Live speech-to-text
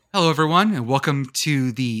Hello, everyone, and welcome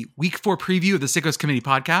to the Week 4 preview of the Sickos Committee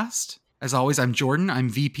podcast. As always, I'm Jordan. I'm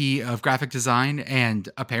VP of Graphic Design and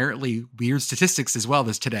apparently weird statistics as well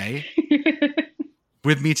this today.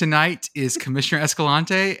 With me tonight is Commissioner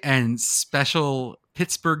Escalante and special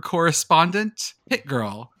Pittsburgh correspondent, Pitt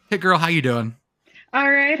Girl. Pitt Girl, how you doing?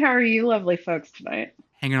 All right. How are you lovely folks tonight?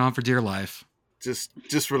 Hanging on for dear life.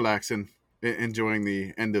 Just relaxing, enjoying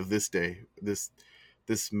the end of this day, this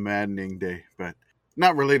maddening day, but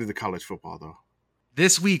not related to college football, though.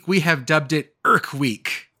 This week, we have dubbed it Irk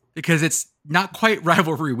Week because it's not quite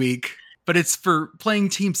rivalry week, but it's for playing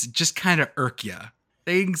teams that just kind of irk you.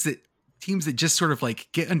 Teams that just sort of like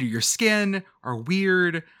get under your skin, are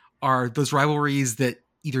weird, are those rivalries that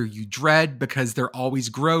either you dread because they're always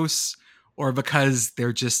gross or because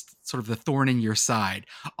they're just sort of the thorn in your side.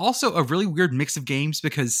 Also, a really weird mix of games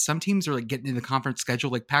because some teams are like getting in the conference schedule,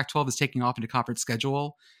 like Pac-12 is taking off into conference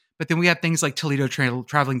schedule. But then we have things like Toledo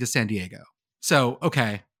traveling to San Diego. So,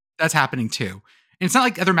 okay, that's happening too. And it's not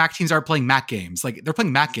like other MAC teams are playing MAC games. Like, they're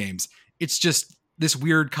playing MAC games. It's just this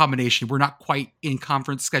weird combination. We're not quite in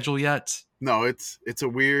conference schedule yet. No, it's a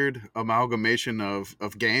weird amalgamation of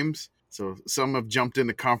games. So some have jumped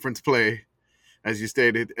into conference play, as you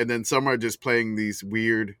stated, and then some are just playing these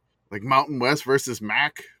weird, like Mountain West versus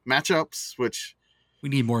MAC matchups, which... We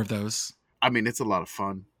need more of those. I mean, it's a lot of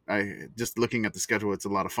fun. Just looking at the schedule, it's a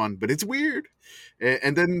lot of fun, but it's weird.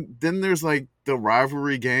 And then there's like the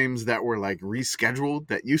rivalry games that were like rescheduled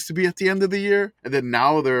that used to be at the end of the year, and then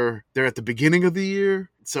now they're at the beginning of the year.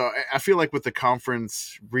 So I feel like with the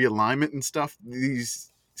conference realignment and stuff,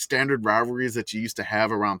 these standard rivalries that you used to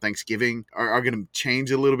have around Thanksgiving are going to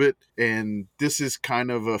change a little bit. And this is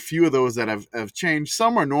kind of a few of those that have changed.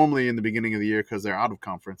 Some are normally in the beginning of the year because they're out of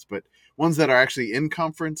conference, but ones that are actually in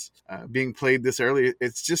conference being played this early,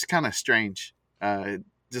 it's just kind of strange.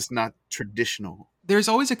 Just not traditional. There's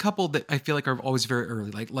always a couple that I feel like are always very early.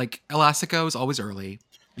 Like Elastico is always early.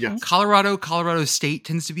 Yeah. Colorado State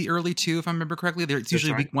tends to be early too, if I remember correctly. It's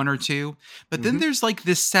usually week 1 or 2. But then there's like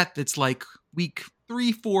this set that's like week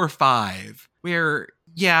 3, 4, 5, where,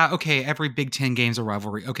 yeah, okay, every Big Ten game's a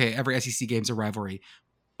rivalry. Okay, every SEC game's a rivalry.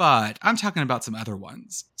 But I'm talking about some other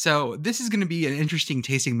ones. So this is going to be an interesting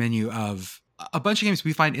tasting menu of a bunch of games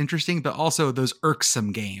we find interesting, but also those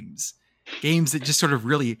irksome games. Games that just sort of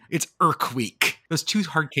really, it's Irk Week. Those 2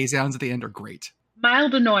 hard K sounds at the end are great.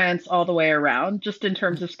 Mild annoyance all the way around, just in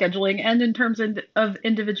terms of scheduling and in terms of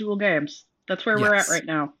individual games. That's where we're at right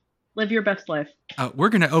now. Live your best life. We're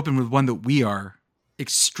going to open with one that we are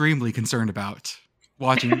extremely concerned about.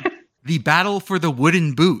 Watching the Battle for the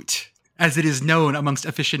Wooden Boot, as it is known amongst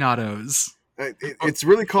aficionados. It's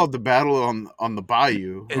really called the Battle on the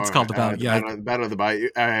Bayou. It's called the Battle, the Battle of the Bayou.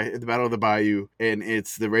 The Battle of the Bayou, and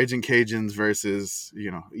it's the Ragin Cajuns versus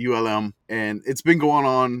ULM, and it's been going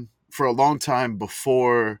on for a long time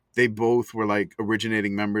before they both were like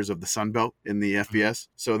originating members of the Sun Belt in the FBS.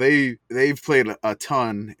 So they've played a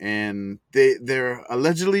ton, and there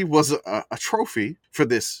allegedly was a trophy for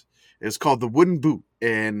this. It's called the Wooden Boot,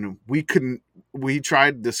 and we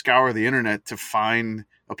tried to scour the internet to find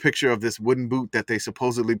a picture of this wooden boot that they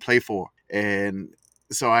supposedly play for. And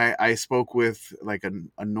so I spoke with like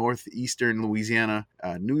a northeastern Louisiana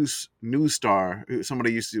news star,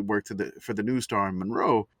 somebody used to work for the news star in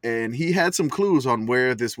Monroe, and he had some clues on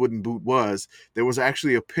where this wooden boot was. There was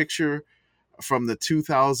actually a picture from the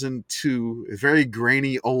 2002 very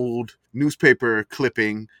grainy old newspaper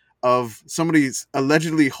clipping of somebody's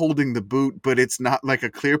allegedly holding the boot, but it's not like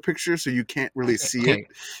a clear picture, so you can't really see it.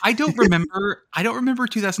 I don't remember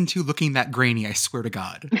 2002 looking that grainy, I swear to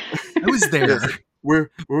God. I was there.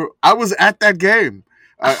 I was at that game.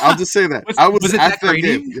 I'll just say that. I was at that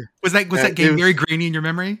game. Was that game very grainy in your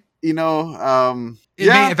memory? It may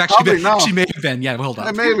have actually been. No. She may have been. Yeah, hold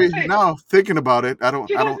on. Maybe. No, thinking about it, I don't.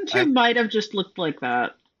 2002 might have just looked like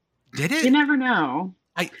that. Did it? You never know.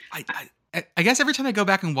 I guess every time I go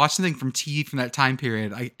back and watch something from TV from that time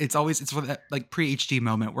period, it's for that like pre-HD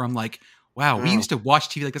moment where I'm like, wow, we used to watch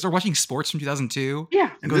TV like this, or watching sports from 2002.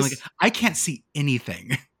 Yeah. And going like, I can't see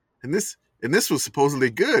anything. And this was supposedly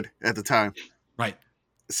good at the time. Right.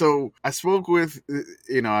 So I spoke with,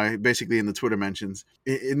 I basically in the Twitter mentions,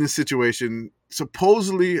 in this situation,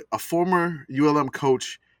 supposedly a former ULM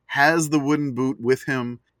coach has the wooden boot with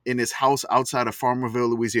him in his house outside of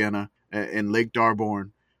Farmerville, Louisiana, in Lake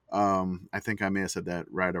Darborne. I think I may have said that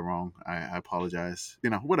right or wrong. I apologize.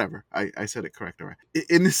 Whatever. I said it correct. All right.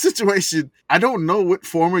 In this situation, I don't know what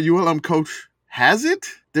former ULM coach has it.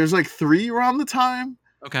 There's like 3 around the time.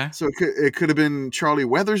 Okay. So it could have been Charlie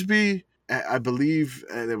Weathersby. I believe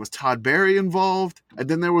there was Todd Berry involved. And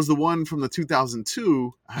then there was the one from the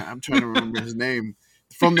 2002. I'm trying to remember his name.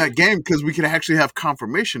 from that game because we could actually have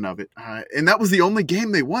confirmation of it. And that was the only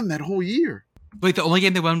game they won that whole year. Wait, the only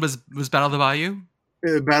game they won was Battle of the Bayou?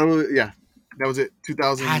 Yeah. That was it,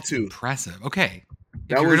 2002. That's impressive. Okay.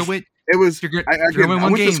 That if you're going to win, it was, you're going to win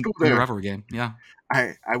one game, your rivalry game. Yeah.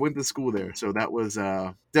 I went to school there, so that was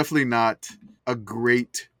definitely not a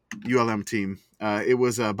great ULM team. It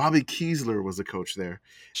was Bobby Kiesler was the coach there.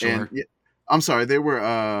 Sure. And, I'm sorry, they were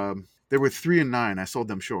 3-9. I sold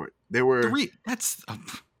them short. They were 3. That's.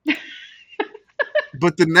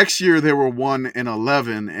 But the next year they were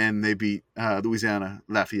 1-11, and they beat Louisiana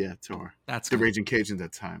Lafayette or the Ragin Cajuns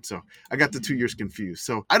at the time. So I got the 2 years confused.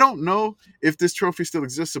 So I don't know if this trophy still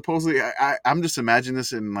exists. Supposedly, I'm just imagining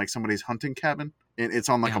this in like somebody's hunting cabin, and it's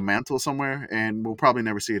on like a mantle somewhere, and we'll probably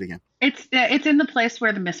never see it again. It's in the place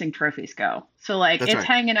where the missing trophies go. So like it's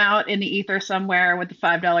hanging out in the ether somewhere with the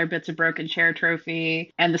 $5 bits of broken chair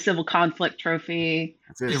trophy and the civil conflict trophy.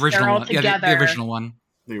 The original one. Together. Yeah, the original one.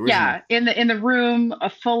 Yeah, in the room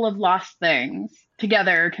full of lost things,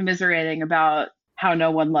 together commiserating about how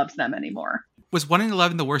no one loves them anymore. Was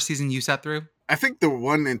 1-11 the worst season you sat through? I think the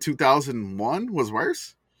one in 2001 was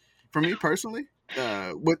worse for me personally.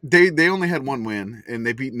 But they only had one win, and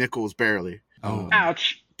they beat Nichols barely. Oh,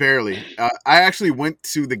 ouch! Barely. I actually went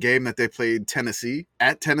to the game that they played Tennessee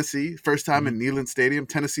at Tennessee, first time in Neyland Stadium.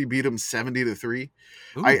 Tennessee beat them 70-3.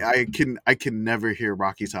 I can never hear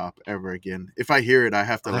Rocky Top ever again. If I hear it, I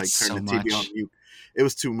have to turn the TV on mute. It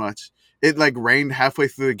was too much. It rained halfway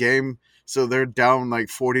through the game, so they're down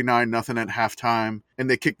 49-0 at halftime, and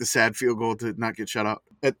they kicked the sad field goal to not get shut out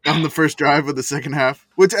on the first drive of the second half,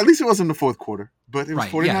 which at least it wasn't the fourth quarter. But it was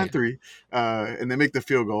 49-3, and they make the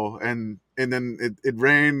field goal, and then it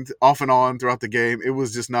rained off and on throughout the game. It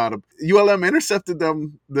was just not ULM intercepted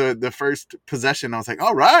them the first possession. I was like,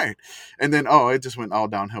 all right, and then it just went all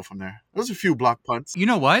downhill from there. There was a few block punts. You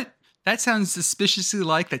know what? That sounds suspiciously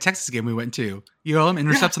like the Texas game we went to. ULM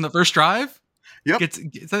intercepts on the first drive. Yep,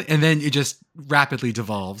 and then it just rapidly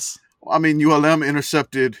devolves. I mean, ULM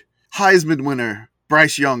intercepted Heisman winner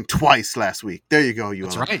Bryce Young twice last week. There you go, ULM.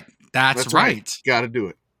 That's right. That's right. Got to do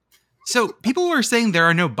it. So people were saying there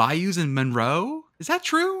are no bayous in Monroe. Is that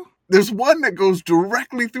true? There's one that goes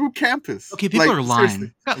directly through campus. Okay, people are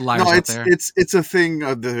lying. Got liars out there. It's a thing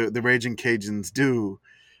the Ragin Cajuns do.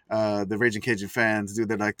 The Ragin Cajun fans do.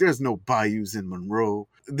 They're like, there's no bayous in Monroe.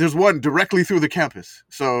 There's one directly through the campus.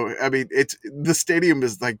 So I mean, the stadium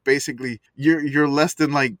is basically you're less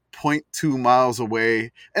than 0.2 miles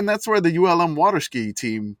away, and that's where the ULM water ski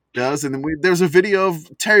team does. And then there's a video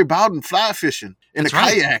of Terry Bowden fly fishing in a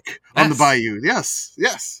kayak on the bayou.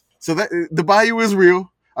 Yes. So that the bayou is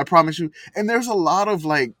real. I promise you. And there's a lot of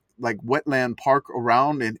wetland park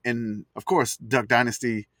around, and of course Duck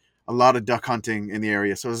Dynasty. A lot of duck hunting in the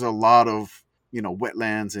area. So there's a lot of,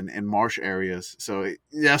 wetlands and marsh areas. So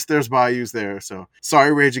yes, there's bayous there. So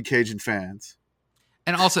sorry, Ragin Cajun fans.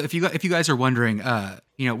 And also, if you guys are wondering,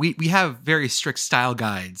 we have very strict style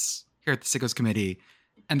guides here at the Sickos Committee,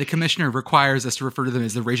 and the commissioner requires us to refer to them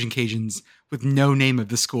as the Ragin Cajuns with no name of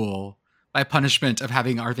the school by punishment of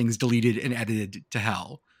having our things deleted and edited to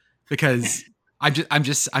hell. Because I'm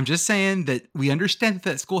just saying that we understand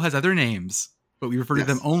that school has other names, but we refer to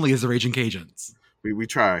them only as the Ragin Cajuns. We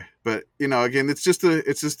try, but again, it's just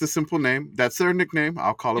a simple name. That's their nickname.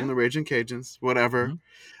 I'll call them the Ragin Cajuns, whatever. Mm-hmm.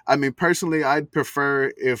 I mean, personally, I'd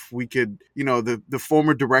prefer if we could, the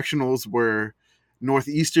former directionals were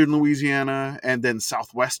northeastern Louisiana and then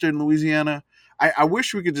southwestern Louisiana. I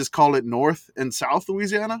wish we could just call it North and South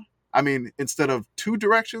Louisiana. I mean, instead of two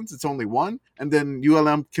directions, it's only one. And then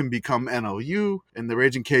ULM can become NLU and the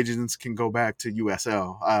Ragin Cajuns can go back to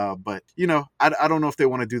USL. But, I don't know if they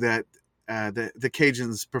want to do that. The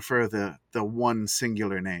Cajuns prefer the one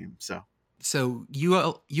singular name. So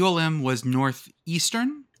ULM was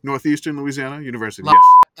northeastern? Northeastern Louisiana University, yes.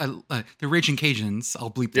 The Ragin Cajuns, I'll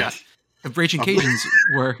bleep that. Yes. The Ragin Cajuns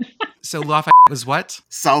were... So Lafayette was what?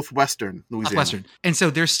 Southwestern Louisiana. Southwestern. And so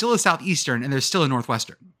there's still a southeastern and there's still a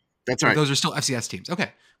northwestern. That's right. Those are still FCS teams.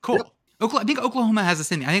 Okay, cool. Yep. I think Oklahoma has the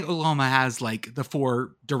same. I think Oklahoma has the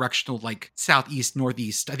four directional, southeast,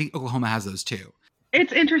 northeast. I think Oklahoma has those too.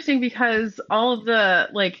 It's interesting because all of the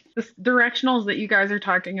the directionals that you guys are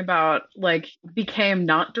talking about became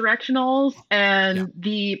not directionals, and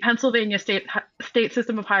the Pennsylvania state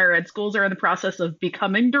system of higher ed schools are in the process of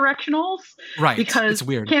becoming directionals. Right. Because it's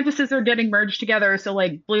weird. Campuses are getting merged together. So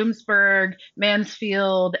Bloomsburg,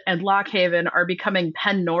 Mansfield, and Lock Haven are becoming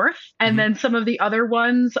Penn North, and then some of the other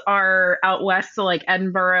ones are out west. So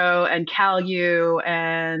Edinburgh and Cal U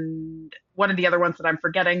and one of the other ones that I'm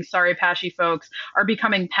forgetting, sorry, Pashy folks, are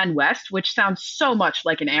becoming Penn West, which sounds so much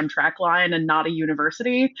like an Amtrak line and not a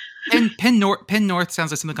university. And Penn North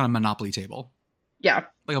sounds like something on a Monopoly table. Yeah.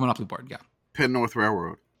 Like a Monopoly board, yeah. Penn North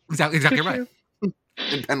Railroad. Exactly right.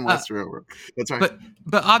 And Penn West Railroad. That's right.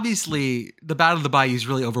 But obviously, the Battle of the Bayou is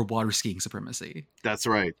really over water skiing supremacy. That's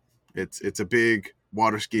right. It's a big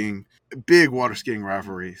water skiing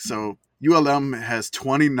rivalry. So ULM has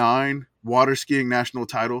 29 water skiing national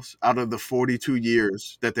titles out of the 42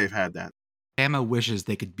 years that they've had that. Bama wishes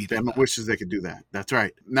they could be that. Bama wishes they could do that. That's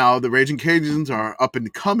right. Now, the Ragin' Cajuns are up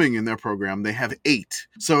and coming in their program. They have 8.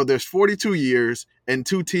 So there's 42 years, and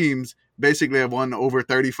 2 teams basically have won over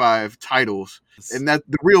 35 titles. And that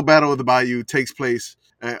the real Battle of the Bayou takes place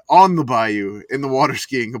on the bayou in the water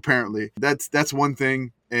skiing, apparently. That's one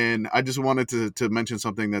thing. And I just wanted to mention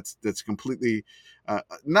something that's completely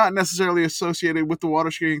not necessarily associated with the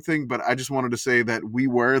water skiing thing, but I just wanted to say that we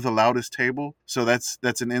were the loudest table. So that's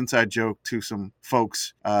an inside joke to some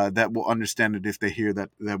folks that will understand it if they hear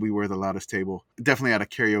that we were the loudest table. Definitely at a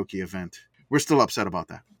karaoke event. We're still upset about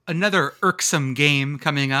that. Another irksome game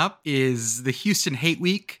coming up is the Houston Hate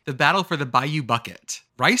Week, the battle for the Bayou Bucket.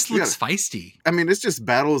 Rice looks feisty. I mean, it's just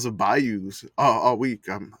battles of bayous all week.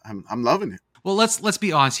 I'm loving it. Well, let's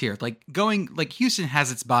be honest here. Houston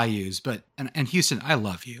has its bayous, but and Houston, I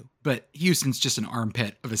love you, but Houston's just an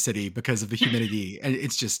armpit of a city because of the humidity, and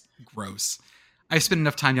it's just gross. I've spent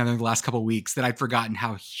enough time down there the last couple of weeks that I'd forgotten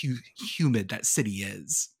how humid that city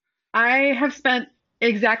is. I have spent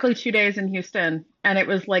exactly 2 days in Houston, and it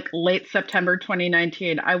was like late September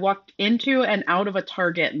 2019. I walked into and out of a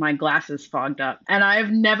Target and my glasses fogged up. And I've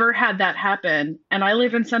never had that happen. And I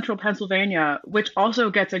live in central Pennsylvania, which also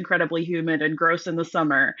gets incredibly humid and gross in the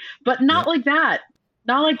summer, but not like that.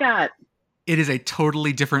 Not like that. It is a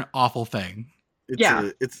totally different awful thing.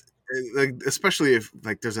 It's like, especially if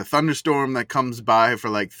like there's a thunderstorm that comes by for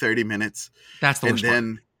like 30 minutes. That's the worst part.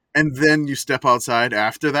 And then you step outside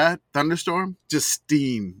after that thunderstorm, just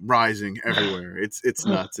steam rising everywhere. It's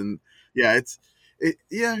nuts. And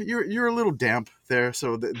you're a little damp there.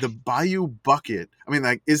 So the Bayou Bucket, I mean,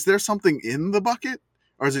 like, is there something in the bucket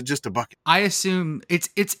or is it just a bucket? I assume it's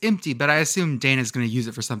empty, but I assume Dana's going to use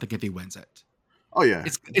it for something if he wins it. Oh yeah.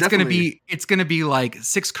 It's going to be like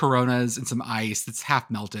 6 Coronas and some ice that's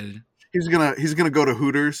half melted. He's gonna go to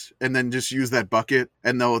Hooters and then just use that bucket,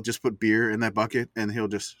 and they'll just put beer in that bucket, and he'll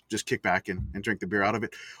just kick back and drink the beer out of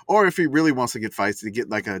it. Or if he really wants to get feisty, get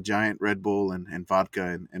like a giant Red Bull and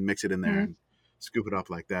vodka and mix it in there and scoop it up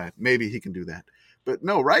like that. Maybe he can do that. But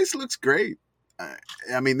no, Rice looks great.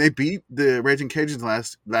 I mean, they beat the Ragin'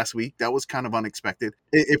 Cajuns last week. That was kind of unexpected.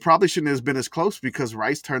 It probably shouldn't have been as close because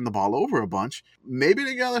Rice turned the ball over a bunch. Maybe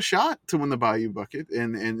they got a shot to win the Bayou Bucket.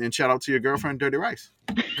 And shout out to your girlfriend, Dirty Rice.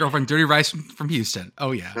 Girlfriend, Dirty Rice from Houston.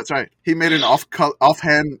 Oh, yeah. That's right. He made an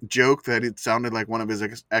offhand joke that it sounded like one of his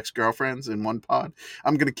ex-girlfriends in one pod.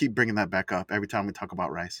 I'm going to keep bringing that back up every time we talk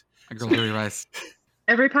about Rice. My girl, Dirty Rice.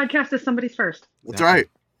 Every podcast is somebody's first. That's right.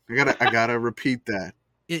 I gotta repeat that.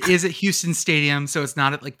 It is at Houston Stadium, so it's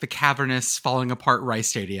not at like the cavernous, falling apart Rice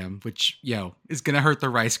Stadium, which is going to hurt the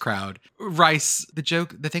Rice crowd. Rice, the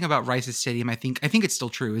thing about Rice's stadium, I think it's still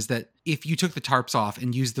true, is that if you took the tarps off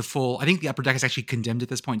and used the full, I think the upper deck is actually condemned at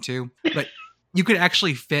this point too, but you could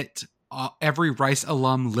actually fit every Rice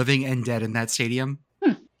alum living and dead in that stadium.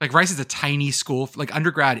 Like Rice is a tiny school, like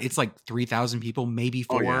undergrad, it's like 3,000 people, maybe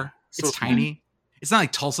 4. Oh, yeah. So it's tiny. It's not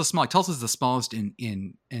like Tulsa small. Like Tulsa's the smallest in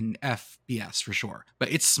FBS for sure,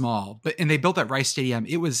 but it's small. And they built that Rice Stadium.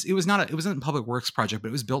 It wasn't a public works project, but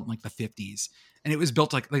it was built in like the 50s, and it was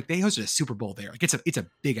built like they hosted a Super Bowl there. Like it's a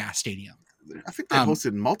big ass stadium. I think they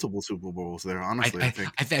hosted multiple Super Bowls there. Honestly, I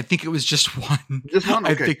think it was just one. Just one.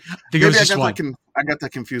 Okay. I think it was just one. I got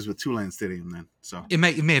that confused with Tulane Stadium then. So it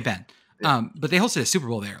may have been. But they hosted a Super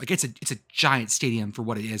Bowl there. Like it's a giant stadium for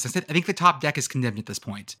what it is. I think the top deck is condemned at this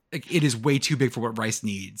point. Like it is way too big for what Rice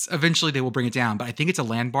needs. Eventually they will bring it down, but I think it's a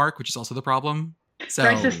landmark, which is also the problem. So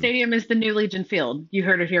Rice's stadium is the new Legion Field. You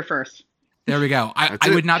heard it here first. There we go.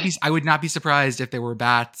 I would not be surprised if there were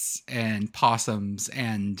bats and possums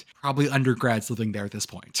and probably undergrads living there at this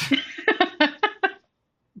point.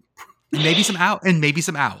 maybe some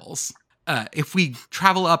owls. If we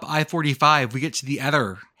travel up I-45, we get to the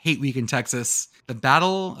other Hate Week in Texas, the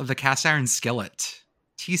Battle of the Cast Iron Skillet.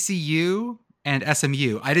 TCU and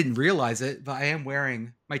SMU. I didn't realize it, but I am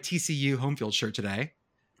wearing my TCU home field shirt today.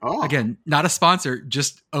 Oh. Again, not a sponsor,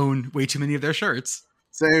 just own way too many of their shirts.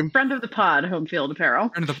 Same. Friend of the pod, home field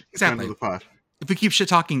apparel. Exactly. Friend of the pod. If we keep shit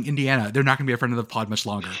talking Indiana, they're not going to be a friend of the pod much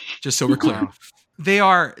longer, just so we're clear.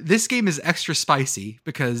 This game is extra spicy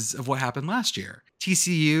because of what happened last year.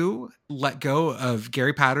 TCU let go of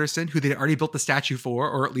Gary Patterson, who they'd already built the statue for,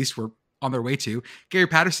 or at least were on their way to. Gary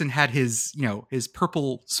Patterson had his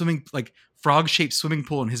purple frog-shaped swimming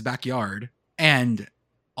pool in his backyard. And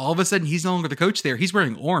all of a sudden, he's no longer the coach there. He's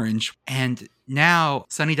wearing orange. And now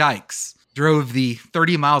Sonny Dykes drove the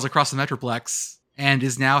 30 miles across the Metroplex and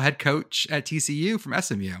is now head coach at TCU from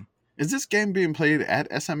SMU. Is this game being played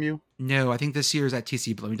at SMU? No, I think this year's at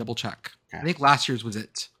TCU, but let me double check. Okay. I think last year's was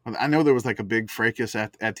it. I know there was like a big fracas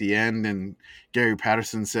at the end, and Gary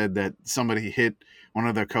Patterson said that somebody hit one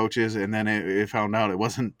of their coaches, and then it found out it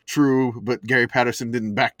wasn't true, but Gary Patterson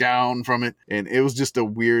didn't back down from it, and it was just a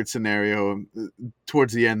weird scenario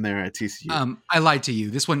towards the end there at TCU. I lied to you.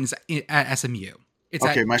 This one is at SMU. It's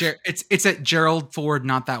okay, it's at Gerald Ford,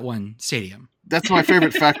 not that one stadium. That's my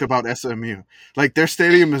favorite fact about SMU. Like, their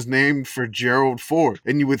stadium is named for Gerald Ford,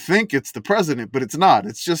 and you would think it's the president, but it's not.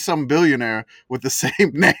 It's just some billionaire with the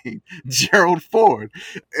same name, Gerald Ford,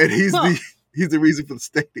 and he's the reason for the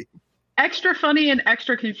stadium. Extra funny and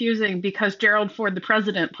extra confusing because Gerald Ford, the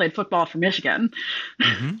president, played football for Michigan.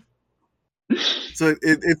 Mm-hmm. So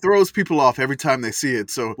it throws people off every time they see it.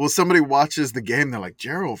 So when somebody watches the game, they're like,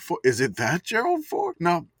 Gerald Ford, is it that Gerald Ford?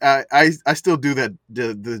 No, I still do that,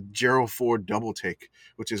 the Gerald Ford double take,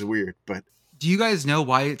 which is weird. But do you guys know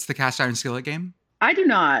why it's the cast iron skillet game? I do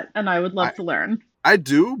not, and I would love to learn. I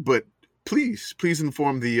do, but please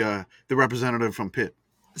inform the representative from Pitt.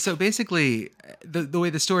 So basically, the way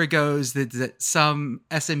the story goes that some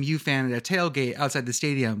SMU fan at a tailgate outside the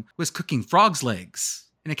stadium was cooking frog's legs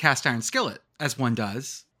in a cast iron skillet, as one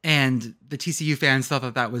does. And the TCU fans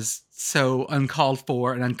thought that was so uncalled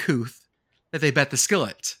for and uncouth that they bet the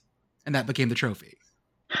skillet, and that became the trophy.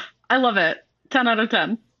 I love it. 10 out of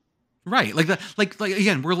 10. Right. Like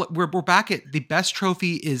again, we're back at the best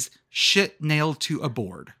trophy is shit nailed to a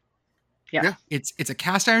board. Yeah. It's a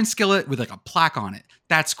cast iron skillet with like a plaque on it.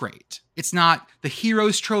 That's great. It's not the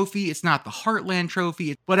Heroes Trophy. It's not the Heartland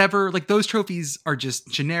Trophy. Whatever. Like, those trophies are just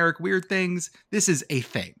generic weird things. This is a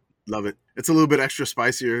thing. Love it. It's a little bit extra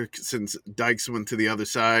spicier since Dykes went to the other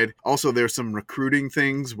side. Also, there's some recruiting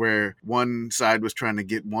things where one side was trying to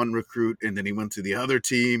get one recruit and then he went to the other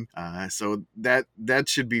team. So that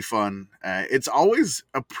should be fun. It's always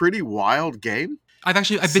a pretty wild game. I've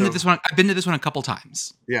been to this one. I've been to this one a couple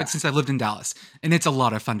times. Yeah. Since I lived in Dallas, and it's a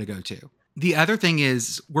lot of fun to go to. The other thing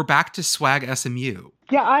is we're back to Swag SMU.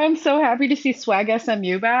 Yeah, I am so happy to see Swag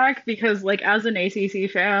SMU back because, like, as an ACC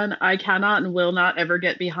fan, I cannot and will not ever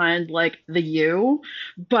get behind like the U,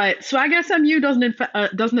 but Swag SMU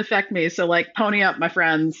doesn't affect me. So, like, pony up, my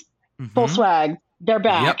friends. Mm-hmm. Full swag, they're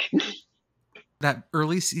back. Yep. That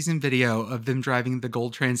early season video of them driving the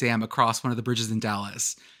gold Trans Am across one of the bridges in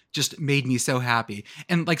Dallas just made me so happy.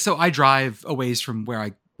 And like, so I drive a ways from where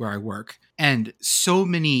I work, and so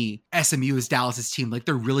many SMU is Dallas's team. Like,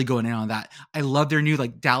 they're really going in on that. I love their new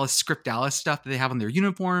like Dallas Script Dallas stuff that they have on their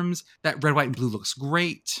uniforms. That red, white, and blue looks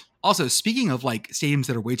great. Also, speaking of like stadiums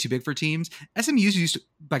that are way too big for teams, SMU used to,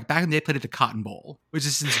 like, back in the day, played at the Cotton Bowl, which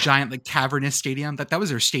is this giant like cavernous stadium. That was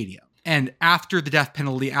their stadium. And after the death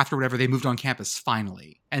penalty, after whatever, they moved on campus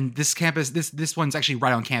finally. And this campus, this one's actually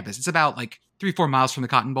right on campus. It's about like 3-4 miles from the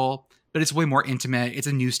Cotton Bowl, but it's way more intimate. It's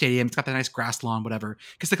a new stadium. It's got that nice grass lawn, whatever.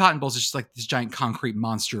 Because the Cotton Bowl is just like this giant concrete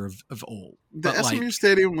monster of old. The SMU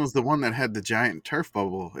stadium was the one that had the giant turf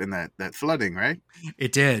bubble in that flooding, right?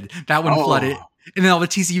 It did. That one flooded. And then all the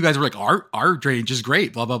TCU guys were like, our drainage is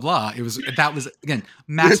great, blah, blah, blah. That was, again,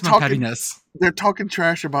 maximum pettiness. They're talking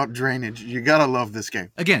trash about drainage. You gotta love this game.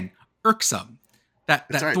 Again, irksome. That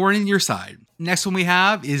right. Thorn in your side. Next one we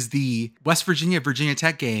have is the West Virginia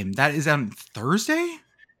Tech game. That is on Thursday?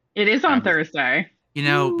 It is on Thursday. You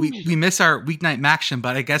know, we miss our weeknight Maction,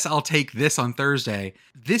 but I guess I'll take this on Thursday.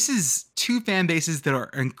 This is two fan bases that are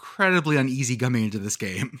incredibly uneasy coming into this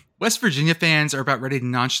game. West Virginia fans are about ready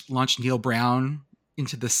to launch Neil Brown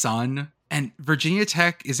into the sun, and Virginia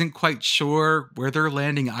Tech isn't quite sure where they're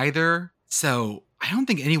landing either. So I don't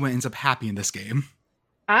think anyone ends up happy in this game.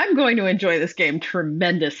 I'm going to enjoy this game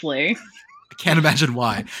tremendously. I can't imagine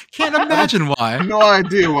why. No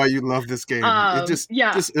idea why you love this game. It's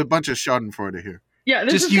just a bunch of schadenfreude here. Yeah,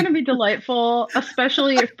 this is going to be delightful,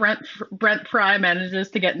 especially if Brent Pry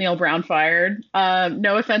manages to get Neil Brown fired.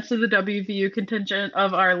 No offense to the WVU contingent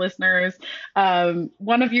of our listeners.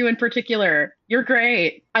 One of you in particular, you're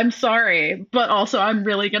great. I'm sorry, but also I'm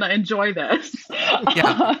really going to enjoy this.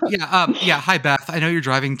 Yeah. Hi, Beth. I know you're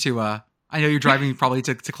driving probably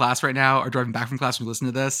to class right now, or driving back from class when you listen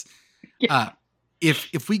to this. Yeah.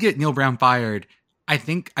 If we get Neil Brown fired, I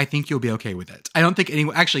think you'll be okay with it. I don't think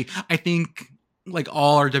anyone. Actually, I think like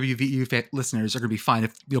all our WVU listeners are going to be fine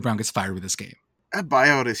if Neil Brown gets fired with this game. That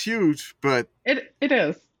buyout is huge, but it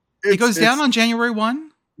is. It goes down on January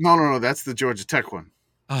 1? No. That's the Georgia Tech one.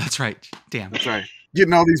 Oh, that's right. Damn. That's right.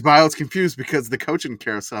 Getting all these buyouts confused because the coaching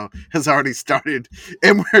carousel has already started,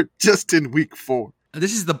 and we're just in week 4.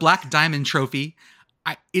 This is the Black Diamond Trophy.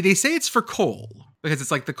 They say it's for Cole because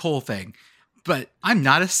it's like the Cole thing. But I'm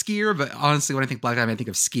not a skier, but honestly, when I think Black Diamond, I think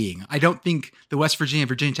of skiing. I don't think the West Virginia,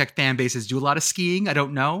 Virginia Tech fan bases do a lot of skiing. I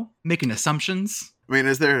don't know. Making assumptions. I mean,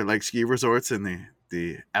 is there like ski resorts in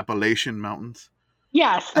the Appalachian Mountains?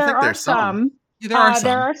 Yes, there are some. Yeah, there are some.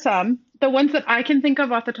 There are some. The ones that I can think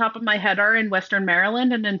of off the top of my head are in Western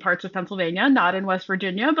Maryland and in parts of Pennsylvania, not in West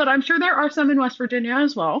Virginia, but I'm sure there are some in West Virginia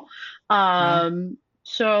as well.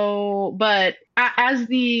 So, but as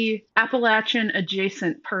the Appalachian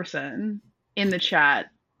adjacent person in the chat,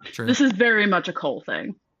 True. This is very much a Cole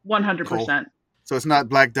thing. 100%. Cool. So it's not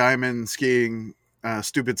Black Diamond skiing,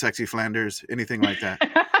 stupid sexy Flanders, anything like that.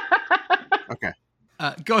 Okay.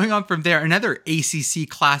 Going on from there, another ACC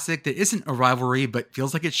classic that isn't a rivalry, but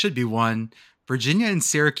feels like it should be one. Virginia and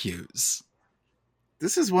Syracuse.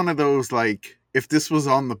 This is one of those, like, if this was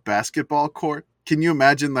on the basketball court, can you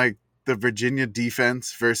imagine, like, the Virginia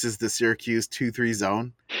defense versus the Syracuse 2-3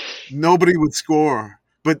 zone? Nobody would score.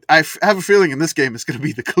 But I have a feeling in this game it's going to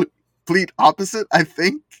be the complete opposite, I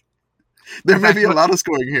think. There may be a lot of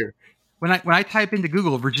scoring here. When I type into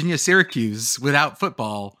Google Virginia Syracuse without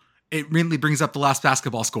football, it really brings up the last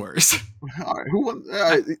basketball scores. All right, who won?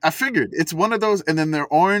 I figured it's one of those, and then they're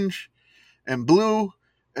orange and blue,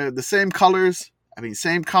 the same colors. I mean,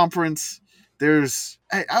 same conference.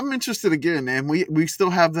 I'm interested again, and we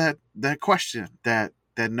still have that question that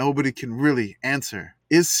nobody can really answer.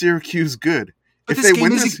 Is Syracuse good? But if they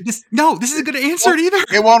win this isn't going to answer it either.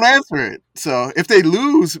 It won't answer it. So if they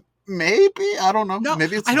lose, maybe, I don't know. No,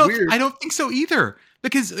 maybe it's weird. I don't think so either.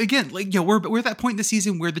 Because again, like, we're at that point in the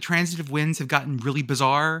season where the transitive wins have gotten really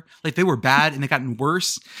bizarre. Like, they were bad and they've gotten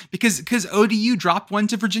worse because ODU dropped one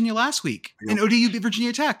to Virginia last week, and ODU beat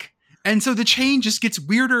Virginia Tech, and so the chain just gets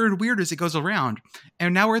weirder and weirder as it goes around.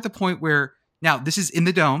 And now we're at the point where now this is in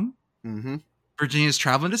the Dome. Mm-hmm. Virginia's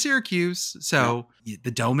traveling to Syracuse, so the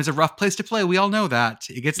Dome is a rough place to play. We all know that.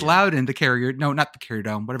 It gets loud in the Carrier. No, not the Carrier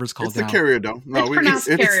Dome. Whatever it's called. It's the Carrier Dome. No, it's pronounced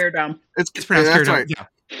Carrier Dome. It's pronounced Carrier Dome. Right. Yeah,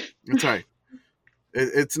 that's right.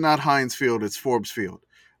 It's not Heinz Field. It's Forbes Field.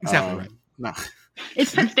 Exactly right. No,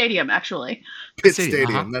 it's Pitt Stadium, actually. Pitt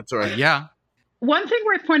Stadium. That's right. Yeah. One thing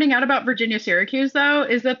worth pointing out about Virginia Syracuse, though,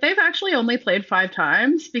 is that they've actually only played 5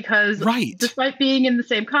 times because despite being in the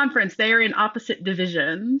same conference, they are in opposite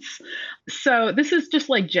divisions. So this is just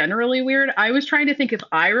like generally weird. I was trying to think if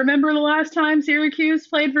I remember the last time Syracuse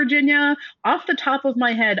played Virginia. Off the top of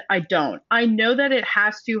my head, I don't. I know that it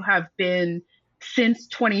has to have been since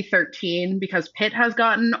 2013 because Pitt has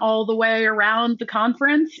gotten all the way around the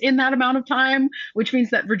conference in that amount of time, which means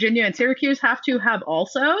that Virginia and Syracuse have to have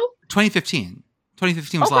also. 2015.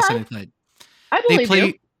 2015 was the last time they played. I believe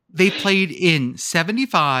you. They played in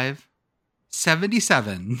 75,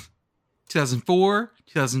 77, 2004,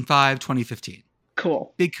 2005, 2015.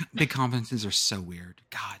 Cool. Big conferences are so weird.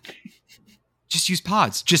 God. Just use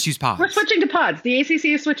pods. We're switching to pods. The ACC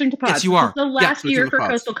is switching to pods. Yes, you are. This is the last year for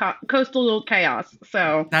coastal chaos.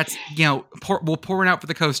 So that's, we'll pour one out for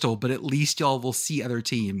the coastal, but at least y'all will see other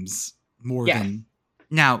teams more than.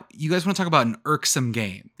 Now, you guys want to talk about an irksome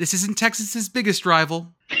game. This isn't Texas's biggest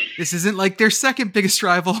rival. This isn't like their second biggest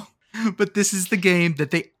rival, but this is the game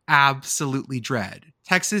that they absolutely dread.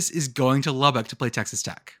 Texas is going to Lubbock to play Texas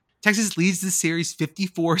Tech. Texas leads the series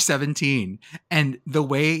 54-17. And the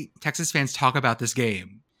way Texas fans talk about this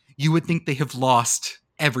game, you would think they have lost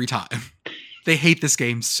every time. They hate this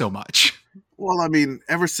game so much. Well, I mean,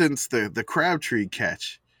 ever since the Crabtree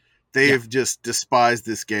catch, they've just despised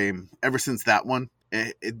this game. Ever since that one,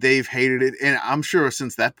 they've hated it. And I'm sure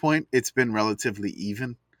since that point, it's been relatively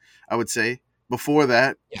even, I would say. Before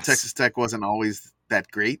that, Texas Tech wasn't always that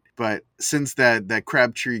great, but since that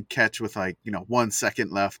Crabtree catch with 1 second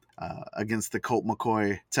left against the Colt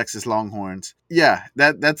McCoy Texas Longhorns,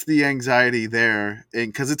 that's the anxiety there,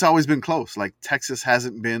 and because it's always been close. Like, Texas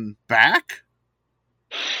hasn't been back.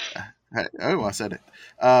 I said it,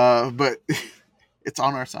 but it's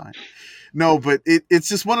on our side. No, but it's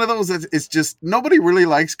just one of those that it's just nobody really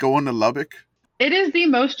likes going to Lubbock. It is the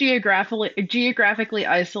most geographically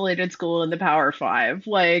isolated school in the Power Five.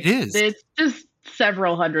 Like, it is. It's just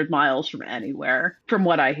several hundred miles from anywhere, from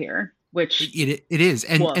what I hear. Which it is,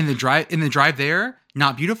 and the drive there,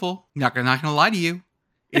 not beautiful. Not gonna lie to you,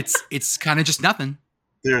 it's kind of just nothing.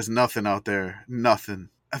 There's nothing out there, nothing.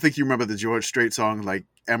 I think you remember the George Strait song, like,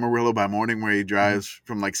 Amarillo by Morning, where he drives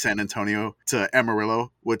from like San Antonio to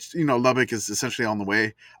Amarillo, which, you know, Lubbock is essentially on the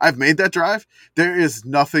way. I've made that drive. There is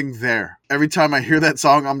nothing there. Every time I hear that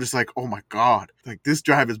song, I'm just like, oh my God, like this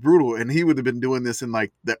drive is brutal. And he would have been doing this in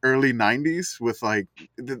like the early 90s with like,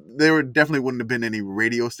 there definitely wouldn't have been any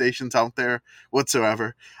radio stations out there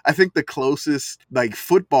whatsoever. I think the closest like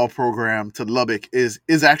football program to Lubbock is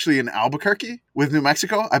actually in Albuquerque with New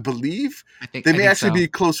Mexico, I believe. They may actually be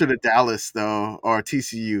closer to Dallas though, or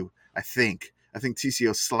TCU. I think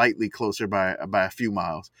TCU is slightly closer by a few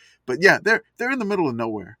miles. But yeah, they're in the middle of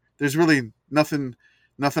nowhere. There's really nothing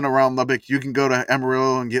around Lubbock. You can go to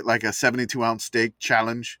Amarillo and get like a 72-ounce steak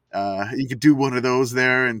challenge. You could do one of those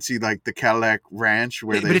there and see like the Cadillac Ranch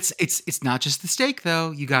where but it's not just the steak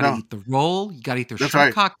though. You got to eat the roll. You got to eat their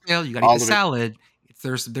shrimp cocktail. You got to eat the salad.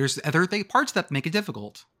 There's other parts that make it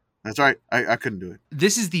difficult. That's right. I couldn't do it.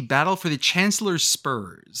 This is the battle for the Chancellor's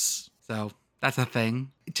Spurs. So that's a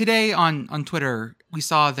thing. Today on Twitter, we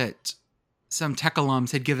saw that some Tech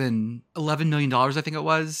alums had given $11 million, I think it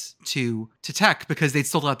was, to Tech because they'd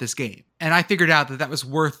sold out this game. And I figured out that was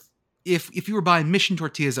worth, if you were buying Mission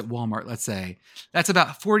tortillas at Walmart, let's say, that's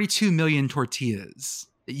about 42 million tortillas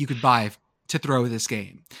that you could buy to throw this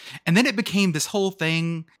game. And then it became this whole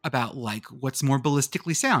thing about like what's more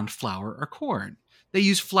ballistically sound, flour or corn. They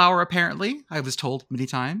use flour, apparently, I was told many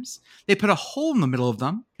times. They put a hole in the middle of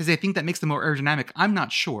them because they think that makes them more aerodynamic. I'm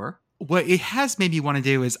not sure. What it has made me want to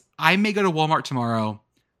do is I may go to Walmart tomorrow,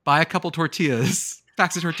 buy a couple tortillas,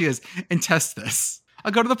 packs of tortillas, and test this.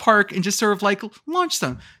 I'll go to the park and just sort of like launch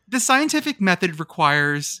them. The scientific method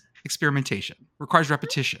requires experimentation, requires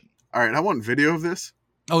repetition. All right, I want video of this.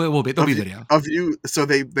 Oh, it will be. There'll be video. Of you. So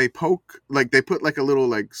they poke, like they put like a little,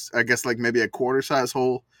 like, I guess like maybe a quarter size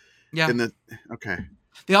hole. Yeah. Okay.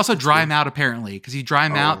 They also dry them out apparently because you dry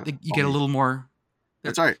them out, you get a little more.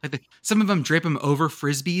 That's right. Some of them drape them over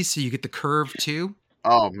frisbees, so you get the curve too.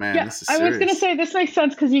 Oh man, yeah, this is I serious. was gonna say this makes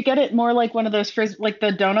sense because you get it more like one of those like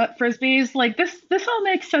the donut frisbees. Like this all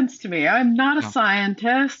makes sense to me. I'm not a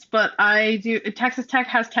scientist, but I do. Texas Tech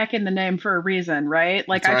has tech in the name for a reason, right?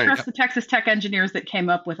 Like I trust the Texas Tech engineers that came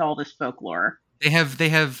up with all this folklore. They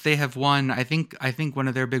have won. I think one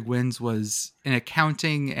of their big wins was in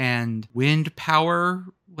accounting and wind power.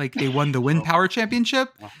 Like they won the wind power championship.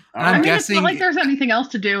 And I'm guessing it's not like there's anything else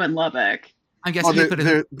to do in Lubbock. I'm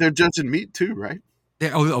guessing they're judging meat too, right?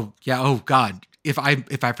 Oh yeah. Oh God. If I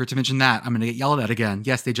forget to mention that, I'm going to get yelled at again.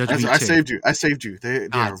 Yes, they judge meat too. I saved you. They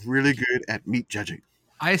are really good at meat judging.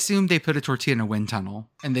 I assume they put a tortilla in a wind tunnel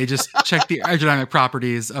and they just check the aerodynamic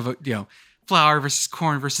properties of flour versus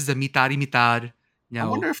corn versus a mitad y mitad. I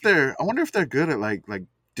wonder if they're good at like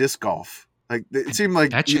disc golf. Like it seemed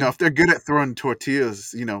like if they're good at throwing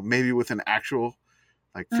tortillas, maybe with an actual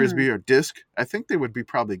like frisbee or disc, I think they would be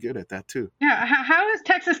probably good at that too. Yeah. How is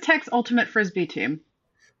Texas Tech's ultimate frisbee team?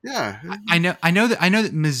 Yeah, I know that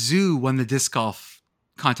Mizzou won the disc golf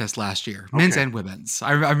contest last year, men's and women's.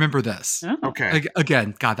 I remember this. Oh. Okay.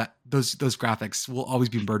 Again, God, that those graphics will always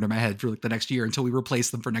be burned in my head for like the next year until we replace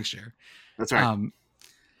them for next year. That's right.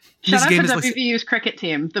 Shout out to WVU's cricket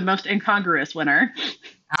team, the most incongruous winner.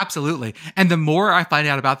 Absolutely. And the more I find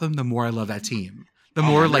out about them, the more I love that team. The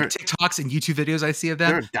more like TikToks and YouTube videos I see of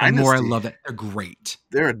them, the more I love it. They're great.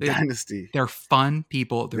 They're a dynasty. They're fun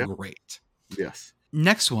people. They're great. Yes.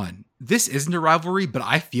 Next one. This isn't a rivalry, but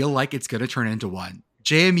I feel like it's going to turn into one.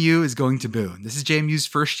 JMU is going to Boone. This is JMU's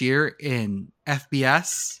first year in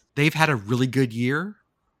FBS. They've had a really good year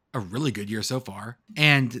so far.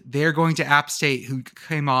 And they're going to App State, who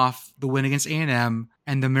came off the win against A&M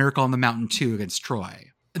and the Miracle on the Mountain 2 against Troy.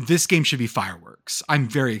 This game should be fireworks. I'm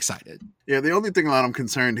very excited. Yeah, the only thing that I'm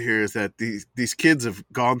concerned here is that these kids have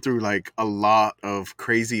gone through like a lot of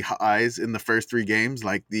crazy highs in the first 3 games,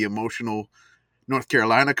 like the emotional North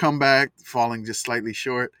Carolina comeback, falling just slightly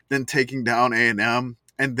short, then taking down A&M,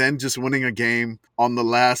 and then just winning a game on the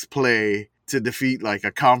last play to defeat like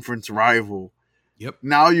a conference rival. Yep.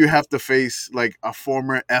 Now you have to face like a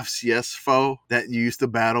former FCS foe that you used to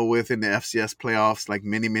battle with in the FCS playoffs like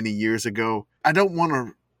many, many years ago. I don't want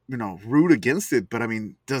to, root against it, but I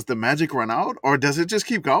mean, does the magic run out or does it just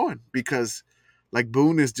keep going? Because like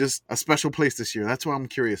Boone is just a special place this year. That's what I'm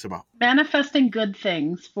curious about. Manifesting good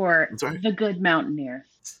things for the good Mountaineers.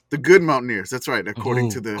 The good Mountaineers. That's right. According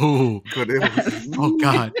to the good. Yes. Oh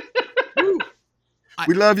God.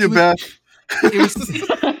 We love you, Beth.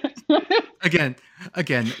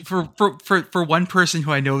 Again, for one person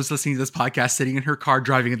who I know is listening to this podcast, sitting in her car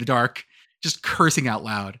driving in the dark, just cursing out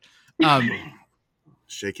loud,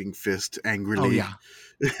 shaking fist angrily. Oh yeah,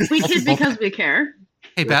 we did because we care.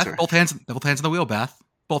 Hey Beth, both hands on the wheel, Beth.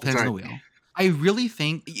 Both hands on the wheel. I really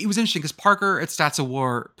think it was interesting because Parker at Stats of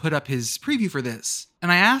War put up his preview for this.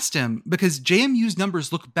 And I asked him, because JMU's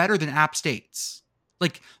numbers look better than App State's.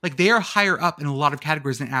 Like they are higher up in a lot of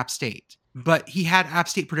categories than App State. But he had App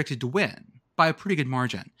State predicted to win by a pretty good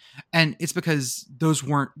margin. And it's because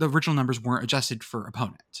the original numbers weren't adjusted for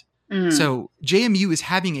opponent. So JMU is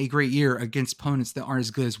having a great year against opponents that aren't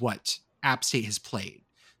as good as what App State has played.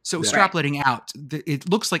 So extrapolating out, it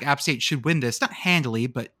looks like App State should win this, not handily,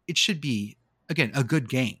 but it should be, again, a good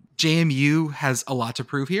game. JMU has a lot to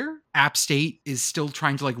prove here. App State is still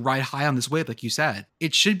trying to ride high on this wave, like you said.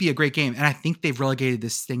 It should be a great game. And I think they've relegated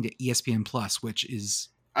this thing to ESPN Plus, which is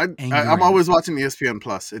I'm always watching ESPN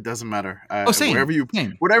Plus. It doesn't matter. Same. Wherever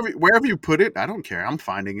you put it, I don't care. I'm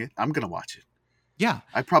finding it. I'm going to watch it. Yeah.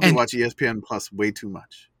 I probably watch ESPN Plus way too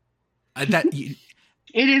much. It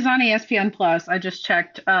is on ESPN Plus. I just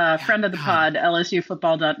checked. Friend of the pod,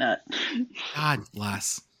 LSUfootball.net. God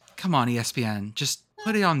bless. Come on, ESPN. Just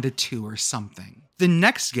put it on the 2 or something. The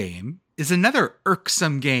next game is another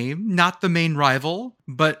irksome game, not the main rival,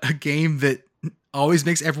 but a game that always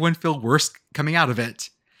makes everyone feel worse coming out of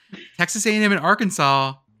it. Texas A&M and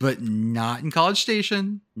Arkansas, but not in College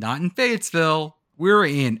Station, not in Fayetteville. We're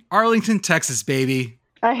in Arlington, Texas, baby.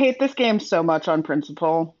 I hate this game so much on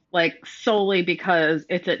principle. Solely because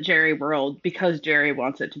it's at Jerryworld, because Jerry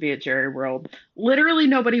wants it to be at Jerryworld. Literally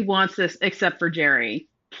nobody wants this except for Jerry.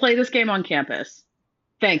 Play this game on campus.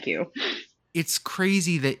 Thank you. It's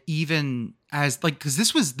crazy that even as, because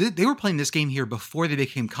they were playing this game here before they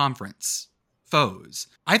became conference foes.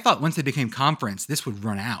 I thought once they became conference, this would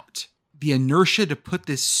run out. The inertia to put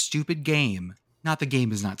this stupid game, not the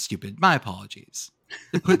game is not stupid, my apologies,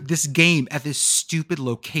 to put this game at this stupid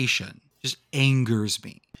location just angers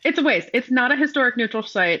me. It's a waste. It's not a historic neutral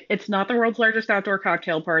site. It's not the world's largest outdoor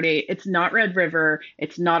cocktail party. It's not Red River.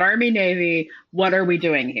 It's not Army Navy. What are we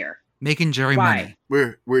doing here? Making Jerry money.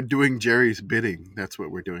 We're doing Jerry's bidding. That's what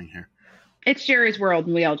we're doing here. It's Jerry's world,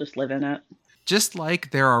 and we all just live in it. Just like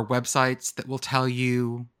there are websites that will tell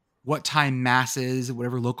you what time mass is at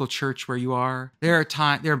whatever local church where you are. There are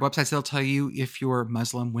websites that'll tell you if you're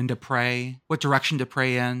Muslim, when to pray, what direction to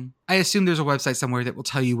pray in. I assume there's a website somewhere that will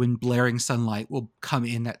tell you when blaring sunlight will come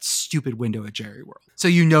in that stupid window at Jerryworld. So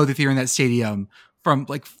you know that if you're in that stadium from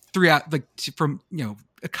a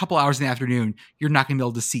couple hours in the afternoon, you're not going to be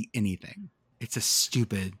able to see anything. It's a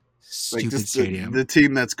stupid stadium. The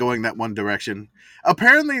team that's going that one direction.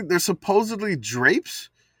 Apparently, there's supposedly drapes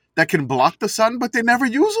that can block the sun, but they never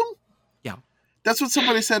use them. Yeah. That's what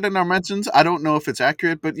somebody said in our mentions. I don't know if it's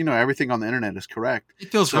accurate, but everything on the internet is correct.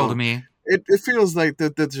 It feels real to me. It feels like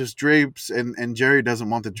that there's drapes, and Jerry doesn't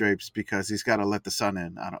want the drapes because he's got to let the sun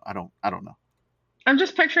in. I don't know. I'm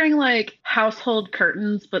just picturing household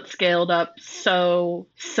curtains, but scaled up so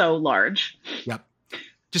large. Yep.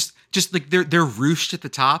 Just like they're ruched at the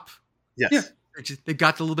top. Yes. Yeah. They've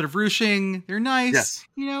got a little bit of ruching. They're nice.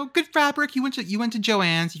 Yes. Good fabric. You went to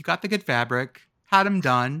Joann's. You got the good fabric. Had them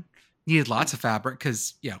done. Needed lots of fabric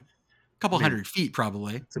because, a couple 100 feet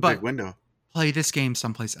probably. It's a big window. Play this game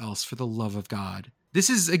someplace else for the love of God. This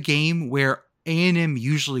is a game where A&M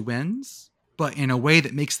usually wins, but in a way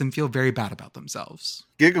that makes them feel very bad about themselves.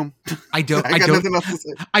 Gig 'em. I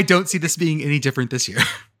don't see this being any different this year.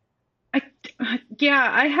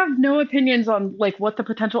 I have no opinions on what the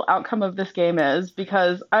potential outcome of this game is,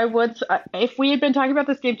 because if we had been talking about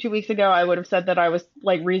this game 2 weeks ago, I would have said that I was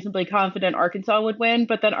reasonably confident Arkansas would win,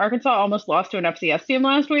 but then Arkansas almost lost to an FCS team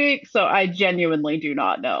last week, so I genuinely do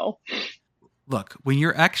not know. Look, when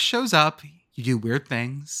your ex shows up, you do weird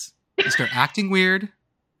things. You start acting weird.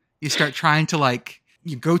 You start trying to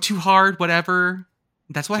you go too hard, whatever.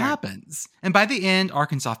 That's what happens. And by the end,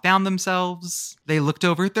 Arkansas found themselves. They looked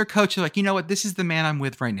over at their coach. They're like, you know what? This is the man I'm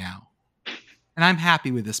with right now. And I'm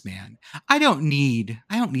happy with this man. I don't need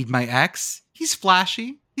my ex. He's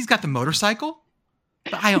flashy. He's got the motorcycle,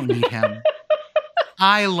 but I don't need him.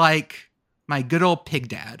 I like my good old pig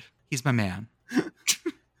dad. He's my man.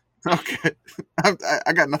 Okay.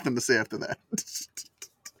 I got nothing to say after that.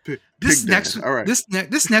 This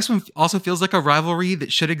next one also feels like a rivalry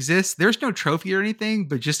that should exist. There's no trophy or anything,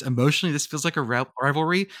 but just emotionally, this feels like a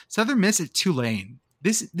rivalry. Southern Miss at Tulane.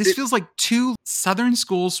 This feels like two Southern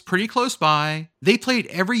schools pretty close by. They played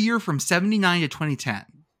every year from 79 to 2010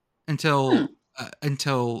 until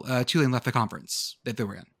Tulane left the conference that they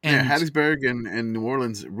were in. And Hattiesburg and New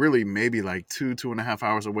Orleans really maybe 2.5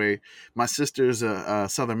 hours away. My sister's a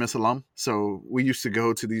Southern Miss alum, so we used to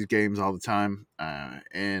go to these games all the time.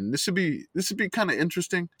 And this should be kind of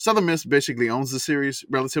interesting. Southern Miss basically owns the series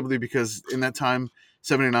relatively because in that time,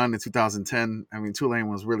 79 to 2010, Tulane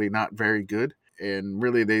was really not very good. and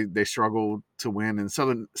really they struggled to win. And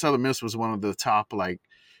Southern Miss was one of the top, like,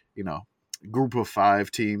 group of 5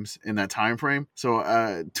 teams in that time frame.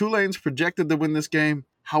 So Tulane's projected to win this game.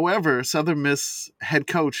 However, Southern Miss head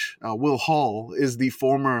coach Will Hall is the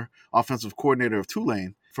former offensive coordinator of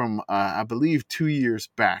Tulane from, I believe, 2 years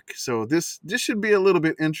back. So this should be a little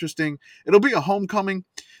bit interesting. It'll be a homecoming.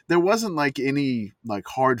 There wasn't like any like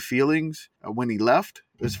hard feelings when he left.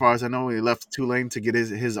 As far as I know, he left Tulane to get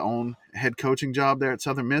his own head coaching job there at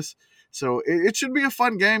Southern Miss. So it should be a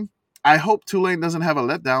fun game. I hope Tulane doesn't have a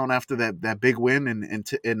letdown after that big win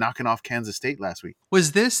and knocking off Kansas State last week.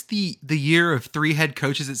 Was this the year of 3 head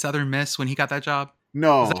coaches at Southern Miss when he got that job?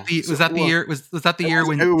 No. Was that the year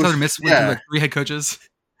when Southern Miss went through like 3 head coaches?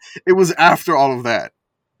 It was after all of that.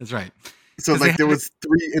 That's right. So like there was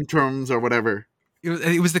 3 interims or whatever.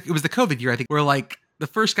 It was the COVID year, I think, where like the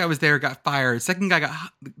first guy was there, got fired. Second guy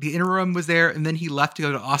the interim was there, and then he left to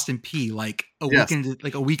go to Austin P like a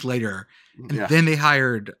week later. And then they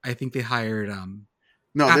hired.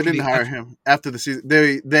 No, they didn't hire him after the season.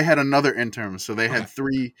 They had another interim, so they had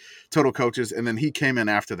 3 total coaches, and then he came in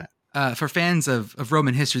after that. For fans of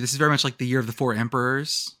Roman history, this is very much like the year of the 4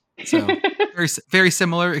 emperors. So very very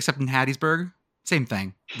similar, except in Hattiesburg, same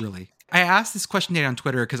thing, really. I asked this question today on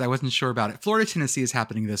Twitter because I wasn't sure about it. Florida Tennessee is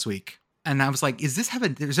happening this week, and I was like, is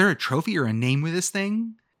there a trophy or a name with this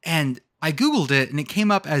thing? And I Googled it, and it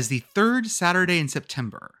came up as the 3rd Saturday in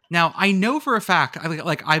September. Now, I know for a fact,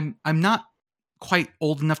 I'm not quite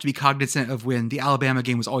old enough to be cognizant of when the Alabama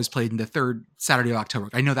game was always played in the 3rd Saturday of October.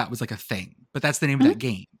 I know that was like a thing, but that's the name of that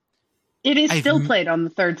game. It is still played on the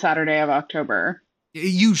 3rd Saturday of October. It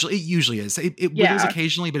usually is. It wins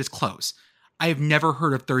occasionally, but it's close. I have never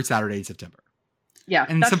heard of 3rd Saturday in September. Yeah,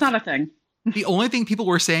 and that's not a thing. The only thing people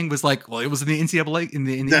were saying was like, well, it was in the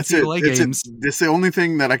NCAA That's NCAA it. games. That's the only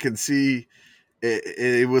thing that I could see.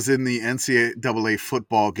 It was in the NCAA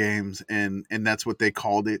football games, and that's what they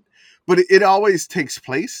called it. But it always takes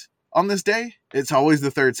place on this day. It's always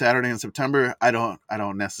the 3rd Saturday in September. I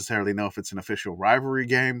don't necessarily know if it's an official rivalry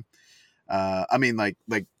game. I mean, like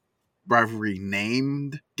rivalry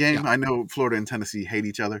named game. Yeah. I know Florida and Tennessee hate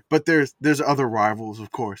each other, but there's other rivals,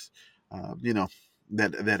 of course,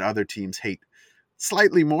 that other teams hate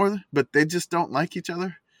slightly more, but they just don't like each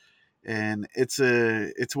other. And it's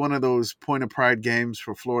one of those point of pride games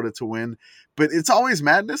for Florida to win, but it's always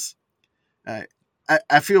madness.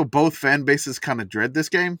 I feel both fan bases kind of dread this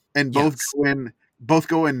game, and both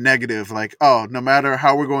go in negative, like, oh, no matter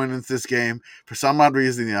how we're going into this game, for some odd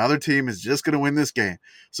reason, the other team is just going to win this game.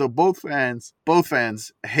 So both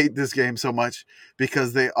fans hate this game so much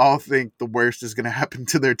because they all think the worst is going to happen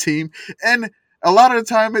to their team. And a lot of the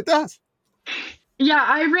time it does. Yeah,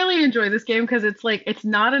 I really enjoy this game because it's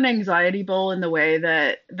not an anxiety bowl in the way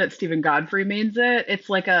that Stephen Godfrey means it. It's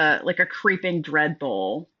like a creeping dread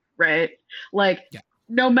bowl, right?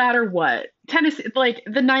 No matter what, Tennessee, like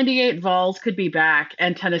the 98 Vols could be back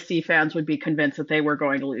and Tennessee fans would be convinced that they were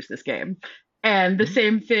going to lose this game. And the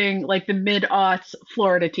same thing, like the mid-aughts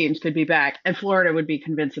Florida teams could be back and Florida would be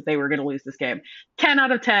convinced that they were going to lose this game. 10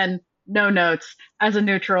 out of 10, no notes, as a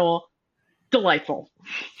neutral, delightful.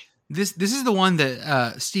 This is the one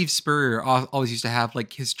that Steve Spurrier always used to have,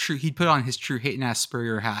 like he'd put on his true hating ass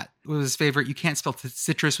Spurrier hat. What was his favorite? You can't spell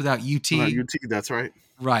citrus without UT. Without UT, that's right.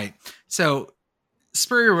 Right. So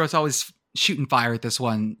Spurrier was always shooting fire at this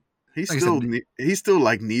one. He's still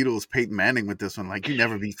like needles Peyton Manning with this one. Like, you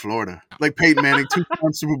never beat Florida. Like Peyton Manning,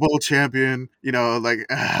 2-time Super Bowl champion. Like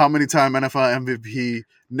how many time NFL MVP,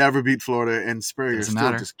 never beat Florida, and Spurrier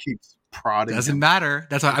just keeps prodding. Doesn't matter.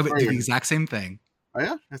 That's why I would do the exact same thing. Oh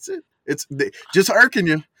yeah, that's it. It's just irking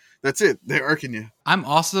you. That's it. They're irking you. I'm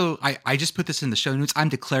also I just put this in the show notes. I'm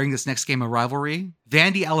declaring this next game a rivalry.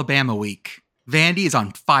 Vandy Alabama week. Vandy is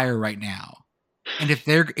on fire right now. And if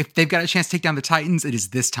they've got a chance to take down the Titans, it is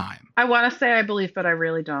this time. I want to say I believe, but I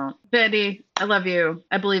really don't. Vandy, I love you.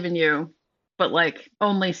 I believe in you, but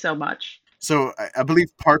only so much. So I believe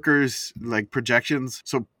Parker's projections.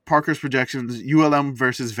 So Parker's projections, ULM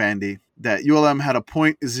versus Vandy, that ULM had a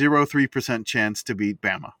 0.03% chance to beat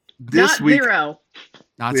Bama. This Not week, zero.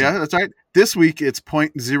 Not yeah, zero. That's right. This week it's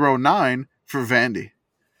 0.09 for Vandy.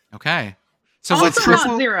 Okay. So also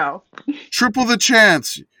not zero. Triple the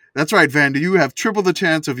chance. That's right, Vandy. You have triple the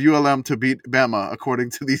chance of ULM to beat Bama,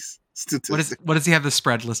 according to these statistics. What does he have the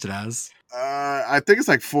spread listed as? I think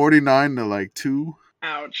it's 49 to 2.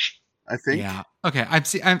 Ouch. I think. Yeah. Okay.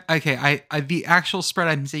 The actual spread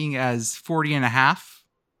I'm seeing as 40.5.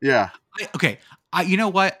 Yeah. You know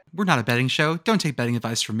what? We're not a betting show. Don't take betting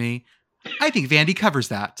advice from me. I think Vandy covers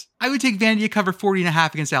that. I would take Vandy to cover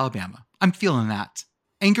 40.5 against Alabama. I'm feeling that.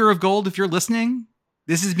 Anchor of Gold, if you're listening,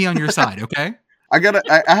 this is me on your side, okay?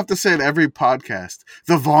 I have to say in every podcast,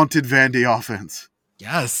 the vaunted Vandy offense.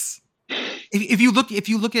 Yes. If you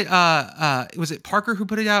look at was it Parker who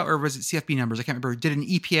put it out, or was it CFB numbers? I can't remember. Did an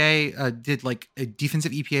EPA did like a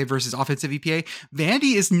defensive EPA versus offensive EPA?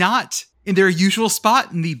 Vandy is not in their usual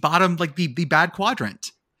spot in the bottom, like the bad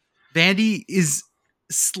quadrant. Vandy is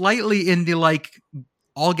slightly in the like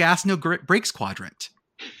all gas no brakes quadrant.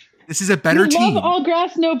 This is a better team. Love all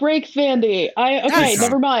gas no brakes, Vandy. Yes.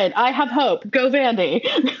 Never mind. I have hope. Go Vandy.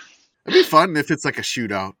 It'd be fun if it's like a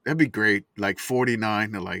shootout. That'd be great, like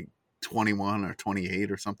 49 to like 21 or 28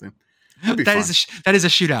 or something. That'd be fun. That is a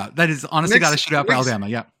shootout. That is honestly got a shootout for Alabama.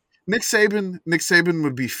 Yeah. Nick Saban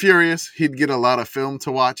would be furious. He'd get a lot of film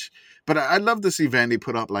to watch. But I'd love to see Vandy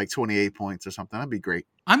put up like 28 points or something. That'd be great.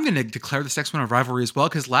 I'm going to declare this next one a rivalry as well,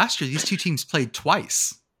 because last year these two teams played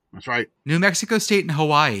twice. That's right. New Mexico State and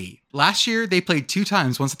Hawaii. Last year they played 2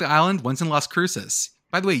 times, once at the island, once in Las Cruces.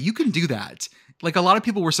 By the way, you can do that. Like a lot of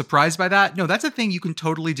people were surprised by that. No, that's a thing you can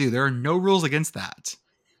totally do. There are no rules against that.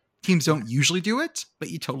 Teams don't usually do it, but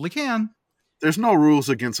you totally can. There's no rules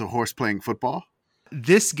against a horse playing football.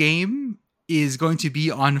 This game is going to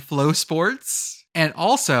be on Flow Sports. And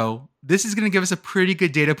also, this is going to give us a pretty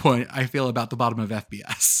good data point, I feel, about the bottom of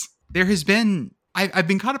FBS. There has been, I've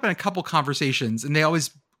been caught up in a couple conversations, and they always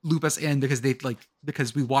loop us in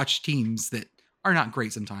because we watch teams that are not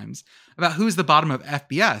great sometimes, about who's the bottom of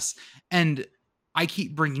FBS. And I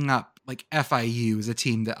keep bringing up like FIU as a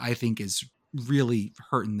team that I think is really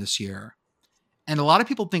hurting this year. And a lot of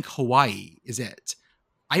people think Hawaii is it.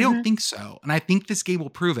 I don't think so. And I think this game will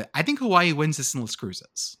prove it. I think Hawaii wins this in Las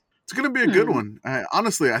Cruces. It's going to be a good one.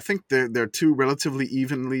 Honestly, I think they're 2 relatively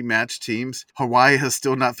evenly matched teams. Hawaii has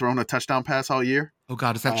still not thrown a touchdown pass all year. Oh,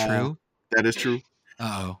 God, is that true? That is true.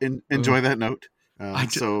 Uh-oh. Enjoy that note. I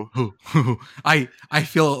feel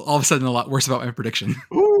all of a sudden a lot worse about my prediction.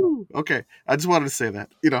 Ooh, okay. I just wanted to say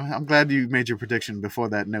that. I'm glad you made your prediction before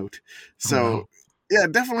that note. So, yeah,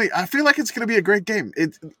 definitely. I feel like it's going to be a great game.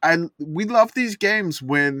 We love these games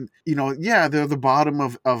when, they're the bottom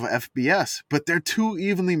of FBS, but they're 2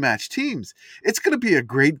 evenly matched teams. It's going to be a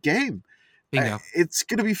great game. It's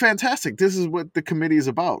going to be fantastic. This is what the committee is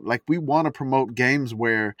about. Like, we want to promote games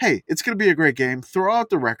where, hey, it's going to be a great game. Throw out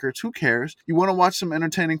the records. Who cares? You want to watch some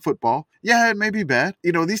entertaining football? Yeah, it may be bad.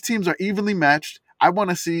 These teams are evenly matched. I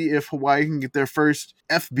want to see if Hawaii can get their first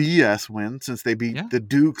FBS win since they beat the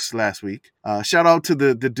Dukes last week. Shout out to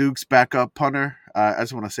the Dukes backup punter. I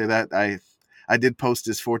just want to say that I did post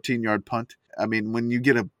his 14-yard punt. I mean, when you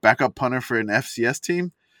get a backup punter for an FCS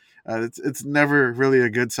team, it's never really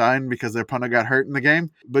a good sign because their punter got hurt in the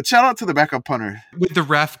game. But shout out to the backup punter. With the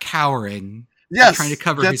ref cowering. Yes, trying to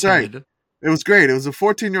cover that's his right. head. It was great. It was a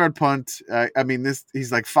 14-yard punt.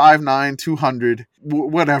 He's like 5'9", 200,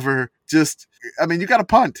 whatever. You got to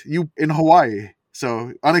punt. You in Hawaii.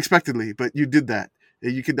 So unexpectedly, but you did that.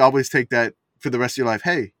 You could always take that for the rest of your life.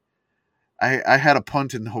 Hey, I had a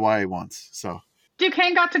punt in Hawaii once. So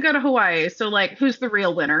Duquesne got to go to Hawaii. So like, who's the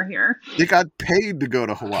real winner here? They got paid to go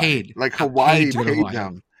to Hawaii. Hawaii paid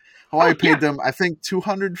them. Hawaii paid them, I think,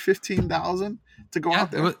 $215,000 to go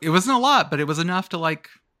out there. It wasn't a lot, but it was enough to like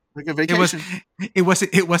a vacation.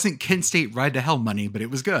 It wasn't Kent State ride to hell money, but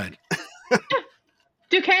it was good.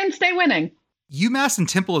 Duquesne, stay winning. UMass and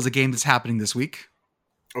Temple is a game that's happening this week.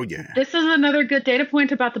 Oh yeah. This is another good data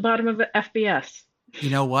point about the bottom of FBS. You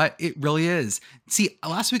know what? It really is. See,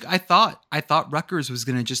 last week I thought Rutgers was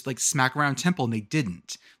going to just like smack around Temple, and they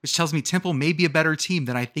didn't, which tells me Temple may be a better team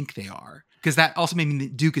than I think they are. Because that also made me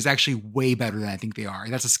that Duke is actually way better than I think they are.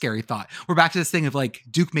 That's a scary thought. We're back to this thing of like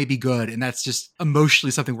Duke may be good, and that's just emotionally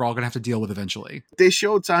something we're all going to have to deal with eventually. They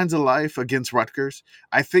showed signs of life against Rutgers.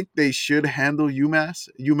 I think they should handle UMass.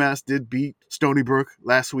 UMass did beat Stony Brook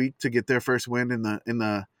last week to get their first win in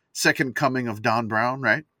the second coming of Don Brown,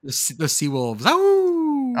 right? The Seawolves.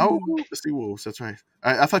 Oh, the Seawolves. That's right.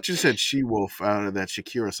 I thought you said She-Wolf out of that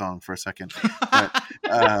Shakira song for a second. But,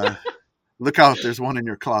 look out, there's one in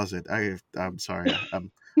your closet. I'm sorry.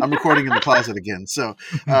 I'm recording in the closet again. So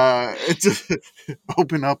just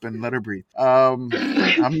open up and let her breathe. I'm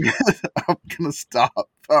gonna stop.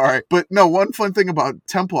 All right. But no, one fun thing about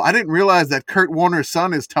Temple, I didn't realize that Kurt Warner's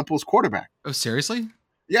son is Temple's quarterback. Oh, seriously?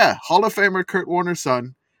 Yeah. Hall of Famer Kurt Warner's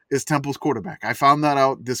son is Temple's quarterback. I found that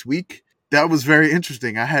out this week. That was very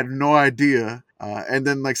interesting. I had no idea. And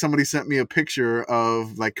then like somebody sent me a picture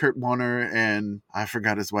of like Kurt Warner and I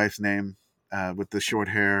forgot his wife's name. With the short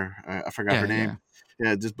hair. I forgot her name.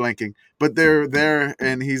 Yeah, just blanking. But they're there,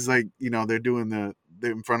 and he's like, they're doing the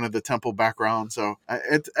in front of the Temple background. So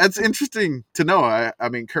it's interesting to know. I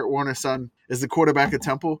mean, Kurt Warner's son is the quarterback at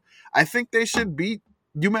Temple. I think they should beat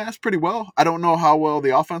UMass pretty well. I don't know how well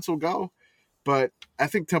the offense will go, but I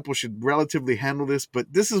think Temple should relatively handle this.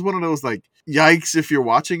 But this is one of those like yikes if you're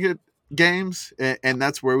watching it games, and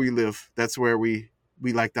that's where we live. That's where we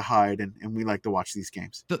like to hide and we like to watch these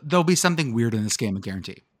games. There'll be something weird in this game, I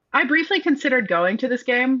guarantee. I briefly considered going to this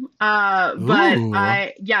game, but Ooh.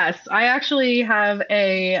 I actually have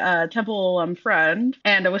a Temple friend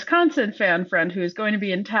and a Wisconsin fan friend who's going to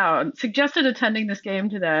be in town, suggested attending this game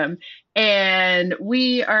to them, and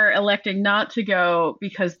we are electing not to go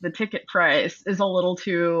because the ticket price is a little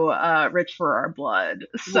too rich for our blood.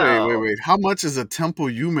 So Wait. How much is a Temple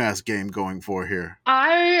UMass game going for here?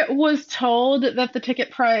 I was told that the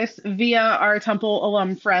ticket price via our Temple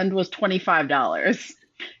alum friend was $25.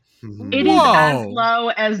 It is as low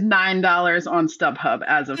as $9 on StubHub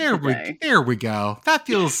as of today. There we go. That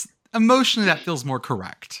feels more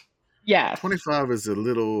correct. Yeah. 25 is a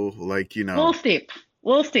little like, a little steep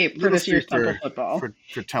for this year's Temple football.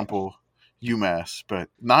 For Temple UMass, but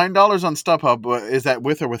 $9 on StubHub, is that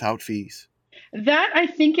with or without fees? That I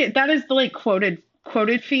think that is the like quoted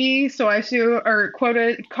fee, so I assume, or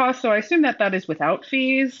quoted cost, so I assume that is without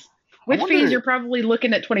fees. With fees, you're probably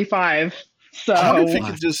looking at 25. So I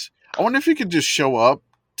wonder if you could just show up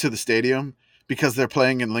to the stadium because they're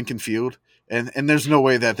playing in Lincoln Field, and there's no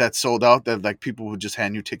way that's sold out. That like people would just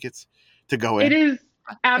hand you tickets to go in. It is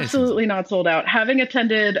absolutely not sold out. Having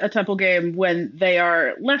attended a Temple game when they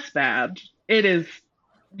are less bad, it is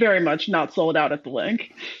very much not sold out at the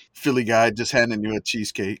link. Philly guy just handing you a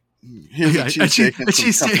cheesecake. Here's a cheesecake and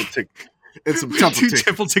some Temple Two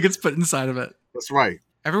Temple tickets put inside of it. That's right.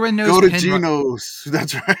 Everyone knows. Go to Geno's.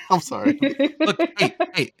 That's right. I'm sorry. Look,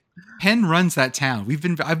 hey, Penn runs that town.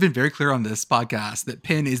 I've been very clear on this podcast that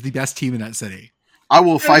Penn is the best team in that city. I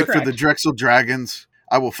will fight for the Drexel Dragons.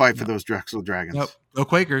 I will fight for those Drexel Dragons. Nope. Go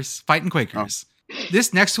Quakers. Fighting Quakers. Oh.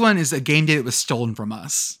 This next one is a game day that was stolen from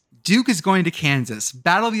us. Duke is going to Kansas.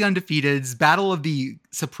 Battle of the undefeateds. Battle of the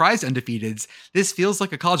surprise undefeateds. This feels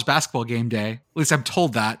like a college basketball game day. At least I'm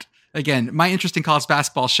told that. Again, my interest in college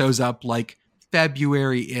basketball shows up like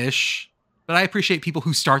February-ish, but I appreciate people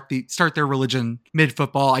who start their religion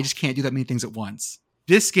mid-football. I just can't do that many things at once.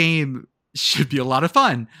 This game should be a lot of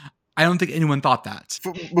fun. I don't think anyone thought that.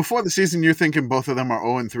 Before the season, you're thinking both of them are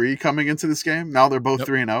 0-3 coming into this game. Now they're both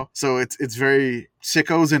 3-0. So it's very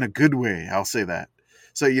sickos in a good way. I'll say that.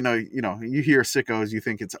 So, you hear sickos, you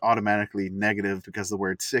think it's automatically negative because the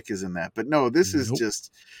word sick is in that. But no, this is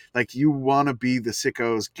just like you want to be the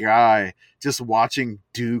sickos guy just watching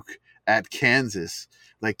Duke at Kansas.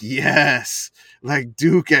 Like, yes, like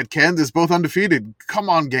Duke at Kansas, both undefeated. Come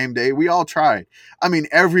on, game day. We all tried. I mean,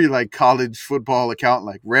 every like college football account,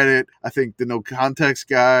 like Reddit, I think the no context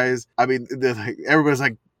guys. I mean, everybody's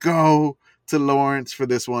like, go to Lawrence for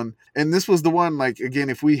this one. And this was the one, like, again,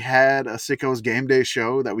 if we had a Sickos game day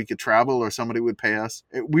show that we could travel or somebody would pay us,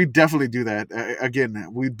 we'd definitely do that. Again,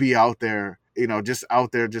 we'd be out there, just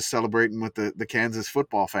celebrating with the Kansas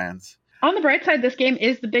football fans. On the bright side, this game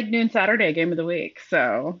is the big noon Saturday game of the week.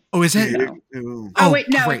 So, is it? Oh wait,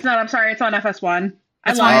 no, great. It's not. I'm sorry, it's on FS1.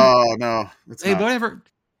 That's fine. Oh no, it's not. Whatever.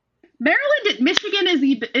 Michigan is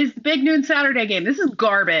the big noon Saturday game. This is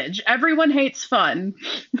garbage. Everyone hates fun.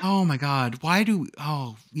 Oh my God,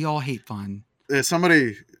 we all hate fun.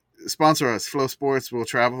 Somebody sponsor us, Flow Sports. We'll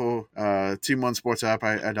travel. Team One Sports app.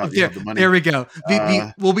 I don't have the money. There we go.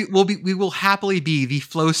 We will happily be the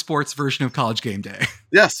Flow Sports version of College Game Day.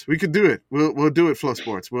 Yes, we could do it. We'll do it. Flow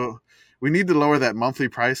Sports. We need to lower that monthly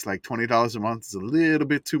price. Like $20 a month is a little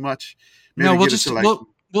bit too much. Maybe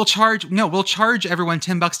we'll charge everyone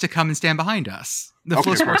 $10 to come and stand behind us. The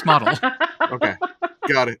Flow Sports model. Okay,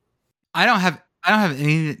 got it. I don't have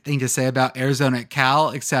anything to say about Arizona at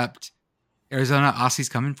Cal except Arizona, Aussie's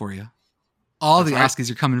coming for you. All the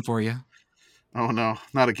Aussies are coming for you. Oh no,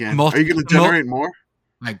 not again. Are you going to generate more?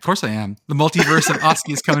 Of course I am. The multiverse of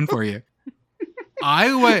Aussie is coming for you.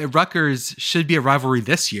 Iowa at Rutgers should be a rivalry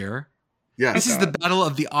this year. Yes. This is the battle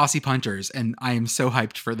of the Aussie punters, and I am so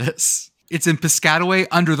hyped for this. It's in Piscataway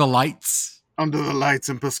under the lights. Under the lights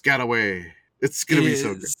in Piscataway. It's going to be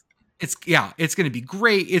so good. It's going to be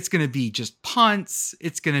great. It's going to be just punts.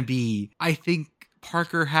 It's going to be, I think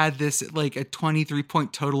Parker had this at like a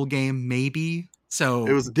 23-point total game, maybe. So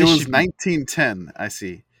it was 19-10, I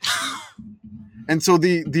see. And so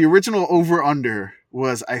the original over-under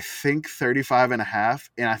was, I think, 35.5,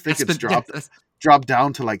 and I think it's dropped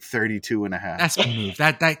down to like 32.5. That's the move.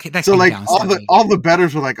 That so like all the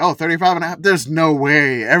bettors were like, oh, 35.5. There's no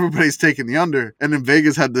way. Everybody's taking the under, and then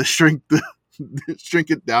Vegas had to shrink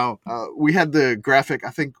it down. We had the graphic. I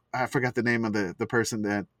think I forgot the name of the person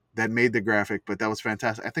that made the graphic, but that was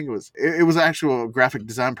fantastic. I think it was an actual graphic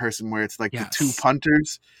design person where it's like the two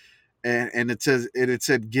punters and it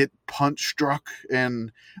said get Punterstruck,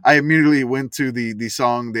 and I immediately went to the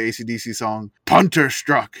song, the AC/DC song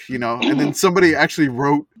Punterstruck, and then somebody actually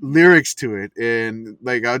wrote lyrics to it, and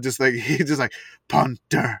like I was just like he just like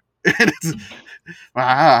punter, and it's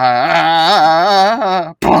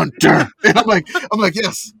punter, and I'm like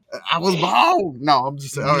yes, I was born. No, I'm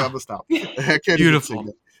gonna stop. I can't Beautiful. even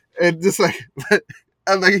sing it. And just like.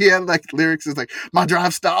 And like he had like lyrics, it's like my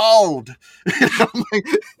drive stalled. And I'm like,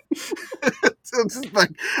 it's just like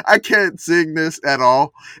I can't sing this at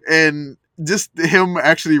all. And just him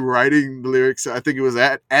actually writing the lyrics, I think it was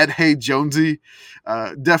at Hey Jonesy,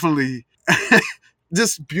 definitely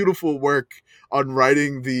just beautiful work on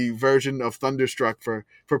writing the version of Thunderstruck for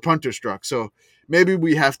Punterstruck. So maybe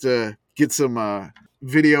we have to get some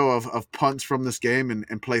video of punts from this game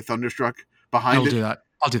and play Thunderstruck behind it.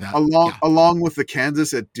 I'll do that. Along with the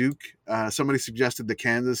Kansas at Duke. Somebody suggested the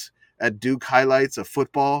Kansas at Duke highlights of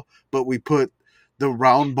football, but we put the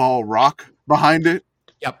round ball rock behind it.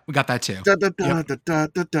 Yep, we got that too. Da, da, da, Yep. da, da,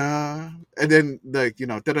 da, da. And then like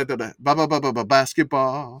da da da da ba ba ba ba ba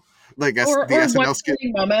basketball. Like the SNL skit.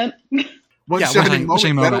 Moment. One Yeah, shining shining moment.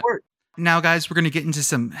 That'll moment. work. Now, guys, we're going to get into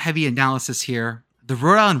some heavy analysis here. The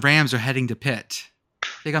Rhode Island Rams are heading to Pitt.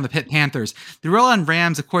 Take on the Pitt Panthers. The Rhode Island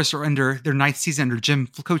Rams, of course, are under their ninth season under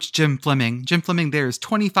Coach Jim Fleming. Jim Fleming there is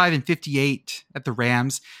 25-58 at the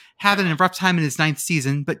Rams, having a rough time in his ninth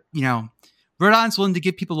season, but Rhode Island's willing to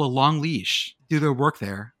give people a long leash, do their work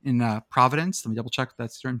there in Providence. Let me double check if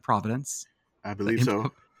that's in Providence. I believe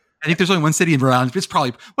so. I think there's only one city in Rhode Island, but it's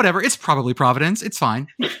probably whatever. It's probably Providence. It's fine.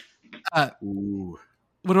 Ooh.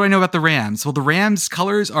 What do I know about the Rams? Well, the Rams'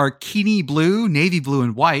 colors are Keene blue, navy blue,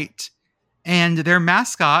 and white. And their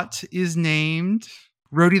mascot is named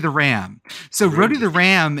Rhodey the Ram. So Rhodey the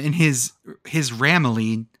Ram in his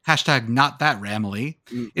Ramily, hashtag not that Ramily,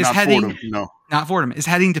 is Not heading Fordham, no. Not Fordham, is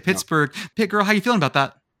heading to Pittsburgh. Pitt Girl, how you feeling about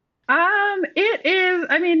that? It is.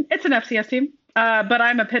 I mean, it's an FCS team, but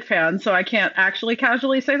I'm a Pitt fan, so I can't actually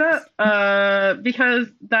casually say that because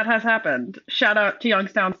that has happened. Shout out to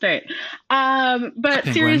Youngstown State. But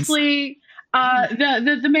seriously.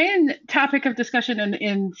 The main topic of discussion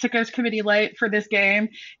in Sickos Committee Light for this game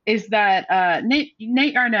is that Nate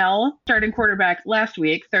Yarnell, starting quarterback last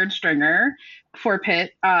week, third stringer for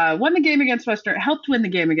Pitt, helped win the game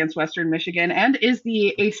against Western Michigan, and is the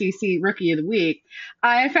ACC Rookie of the Week.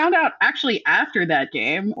 I found out actually after that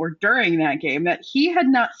game or during that game that he had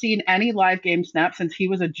not seen any live game snaps since he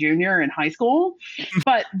was a junior in high school.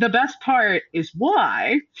 But the best part is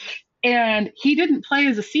why. And he didn't play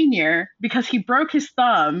as a senior because he broke his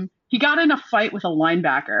thumb. He got in a fight with a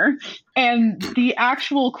linebacker. And the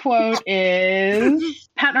actual quote is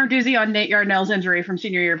Pat Narduzzi on Nate Yarnell's injury from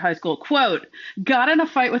senior year of high school. Quote, got in a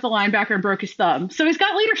fight with a linebacker and broke his thumb. So he's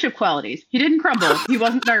got leadership qualities. He didn't crumble. He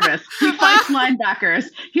wasn't nervous. He fights linebackers.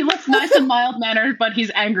 He looks nice and mild-mannered, but he's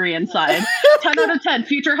angry inside. 10 out of 10,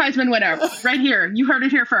 future Heisman winner. Right here. You heard it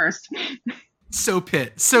here first. So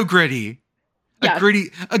Pitt, so gritty. Yes.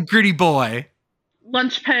 A gritty boy.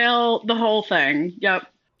 Lunch pail, the whole thing. Yep.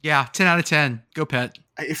 Yeah, 10 out of 10. Go Pitt.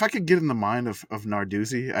 If I could get in the mind of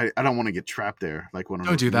Narduzzi, I don't want to get trapped there like one of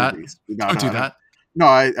those do that. movies. Don't do that. No,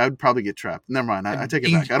 I'd probably get trapped. Never mind. I take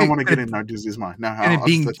it back. I don't want to get in Narduzzi's mind. No,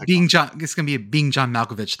 it's going to be a being John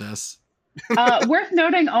Malkovich this. Worth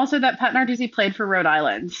noting also that Pat Narduzzi played for Rhode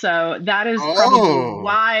Island, so that is probably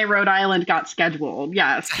why Rhode Island got scheduled.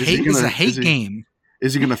 Yes. It's a hate game.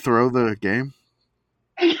 Is he going to throw the game?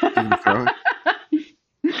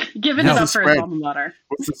 Giving it up for his alma mater.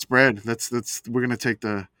 What's the spread? We're gonna take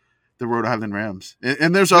the Rhode Island Rams,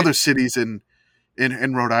 and there's other cities in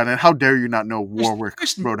Rhode Island. How dare you not know Warwick,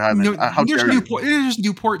 Rhode Island? How dare Newport, you? There's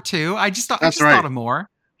Newport too. I just thought of more.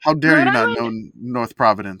 How dare you not know North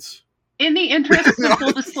Providence? In the interest of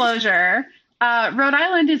full disclosure, Rhode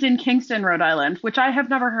Island is in Kingston, Rhode Island, which I have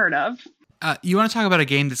never heard of. You want to talk about a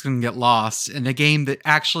game that's going to get lost, and a game that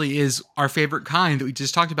actually is our favorite kind that we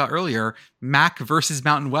just talked about earlier, Mac versus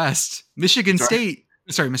Mountain West. Michigan State.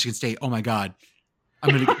 Oh, my God. I'm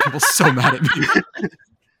going to get people so mad at me.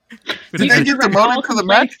 Did they get demoted to the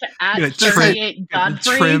Mac?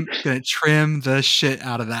 Gonna trim the shit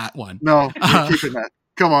out of that one. No, you're keeping that.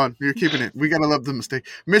 Come on, you're keeping it. We got to love the mistake.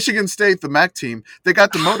 Michigan State, the MAC team, they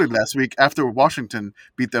got demoted last week after Washington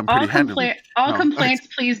beat them pretty handily. All complaints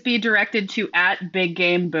please be directed to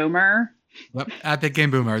 @BigGameBoomer. Yep,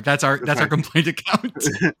 @BigGameBoomer. That's our complaint account.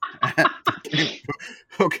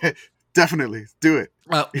 Okay, definitely do it.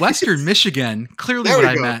 Western Michigan, clearly what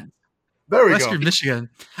I meant. There we Western go. Michigan.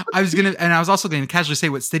 I was also going to casually say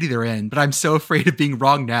what city they're in, but I'm so afraid of being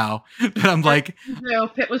wrong now that I'm like, no,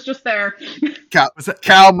 Pitt was just there.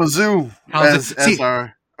 Kalamazoo as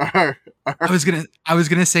our Our, I was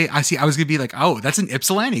gonna say, I was gonna be like, oh, that's an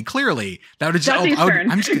Ypsilanti. Clearly, that would just.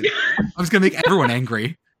 I was gonna make everyone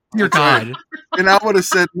angry. Dear God. Right. And I would have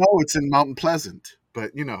said no. It's in Mountain Pleasant,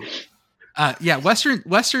 but you know. Yeah,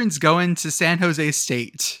 Western's going to San Jose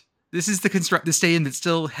State. This is the stadium that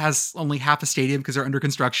still has only half a stadium because they're under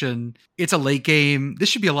construction. It's a late game. This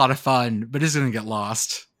should be a lot of fun, but it's going to get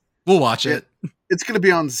lost. We'll watch it. It's going to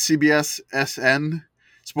be on CBS SN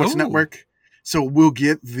Sports Network, so we'll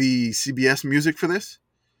get the CBS music for this,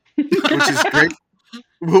 which is great.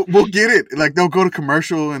 We'll get it. Like they'll go to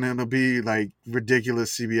commercial and it'll be like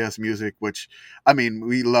ridiculous CBS music, which I mean,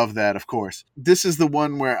 we love that, of course. This is the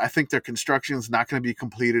one where I think their construction is not going to be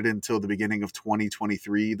completed until the beginning of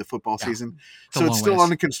 2023, the football season. So it's still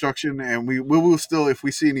under construction, and we will still, if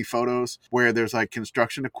we see any photos where there's like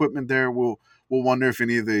construction equipment there, we'll wonder if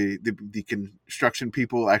any of the construction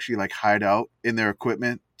people actually like hide out in their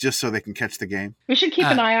equipment just so they can catch the game. We should keep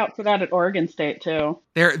an eye out for that at Oregon State too.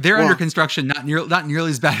 They're under construction, not nearly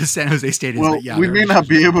as bad as San Jose State is. Well, but yeah, we may not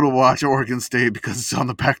be able to watch Oregon State because it's on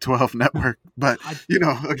the Pac-12 network. But you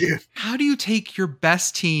know, again, how do you take your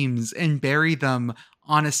best teams and bury them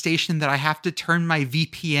on a station that I have to turn my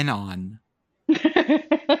VPN on?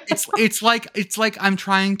 It's like I'm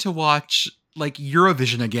trying to watch like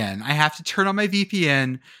Eurovision again. I have to turn on my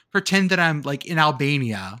VPN, pretend that I'm like in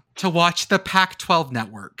Albania to watch the Pac-12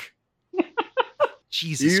 network.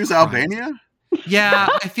 Jesus, you use Christ. Albania? Yeah,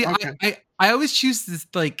 I feel Okay. I always choose this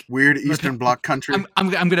like weird Eastern Bloc country. I'm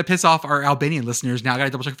gonna piss off our Albanian listeners now. I gotta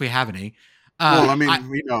double check if we have any. Well, I mean,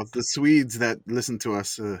 you know, the Swedes that listen to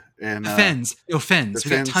us and Finns. We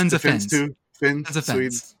got tons of Finns too. Finns, tons of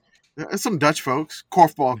Swedes, some Dutch folks.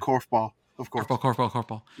 Korfball, of course.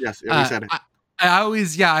 Korfball. Yes, we said it. I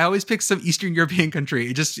always pick some Eastern European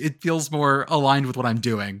country. It feels more aligned with what I'm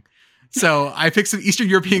doing. So I pick some Eastern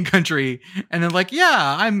European country, and then like,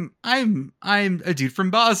 yeah, I'm a dude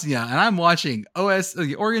from Bosnia, and I'm watching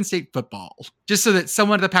the Oregon State football, just so that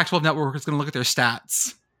someone at the Pac-12 network is going to look at their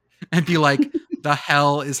stats and be like, the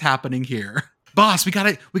hell is happening here, boss? We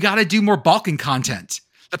gotta do more Balkan content.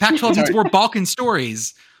 The Pac-12 needs more Balkan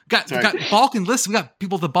stories. We got Balkan lists. We got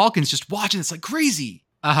people of the Balkans just watching this like crazy.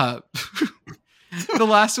 The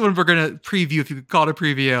last one we're gonna preview, if you could call it a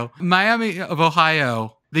preview, Miami of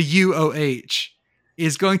Ohio. The UOH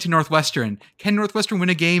is going to Northwestern. Can Northwestern win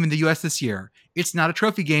a game in the U.S. this year? It's not a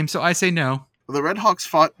trophy game, so I say no. Well, the Red Hawks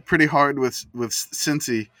fought pretty hard with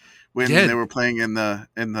Cincy when they were playing in the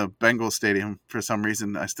Bengals stadium for some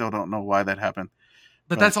reason. I still don't know why that happened.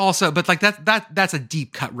 But that's a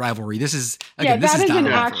deep cut rivalry. This is that is an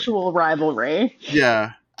actual rivalry.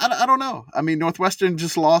 Yeah. I don't know. I mean, Northwestern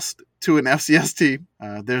just lost to an FCS team.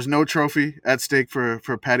 There's no trophy at stake for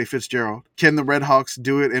Patty Fitzgerald. Can the Red Hawks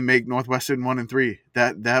do it and make Northwestern 1-3?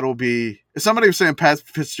 That'll be. If somebody was saying Pat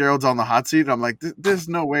Fitzgerald's on the hot seat, I'm like, there's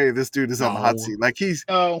no way this dude is on the hot seat. Like he's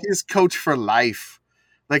coach for life.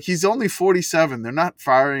 Like he's only 47. They're not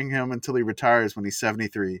firing him until he retires when he's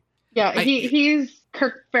 73. Yeah, he's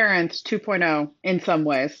Kirk Ferentz 2.0 in some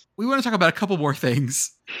ways. We want to talk about a couple more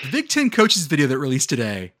things. The Big Ten coaches video that released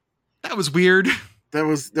today. That was weird. That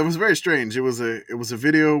was very strange. It was a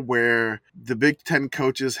video where the Big Ten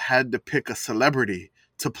coaches had to pick a celebrity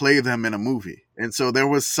to play them in a movie. And so there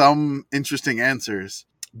was some interesting answers.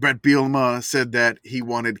 Brett Bielema said that he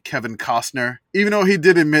wanted Kevin Costner, even though he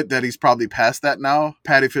did admit that he's probably past that now.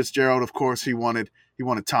 Patty Fitzgerald, of course, he wanted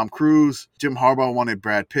Tom Cruise. Jim Harbaugh wanted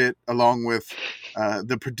Brad Pitt, along with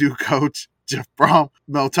the Purdue coach, Jeff Brom.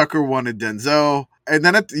 Mel Tucker wanted Denzel. And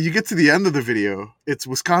then you get to the end of the video, it's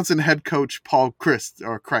Wisconsin head coach Paul Christ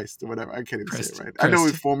or whatever. I can't even say it right. I know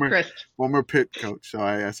he's former Pitt coach, so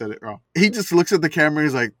I said it wrong. He just looks at the camera.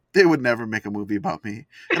 He's like, they would never make a movie about me.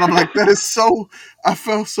 And I'm like, that is so. I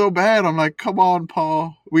felt so bad. I'm like, come on,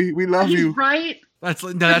 Paul. We love you. He's right. That's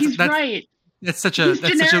right. That's such a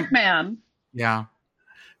generic man. Yeah.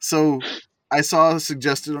 So I saw a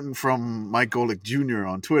suggestion from Mike Golick Jr.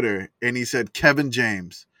 on Twitter, and he said Kevin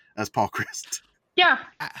James as Paul Christ. Yeah,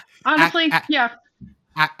 honestly, yeah.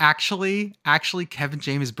 Actually, Kevin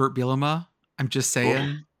James is Burt Bielema. I'm just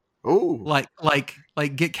saying. Oh, like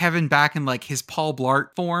get Kevin back in like his Paul Blart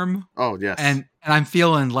form. Oh yes, and I'm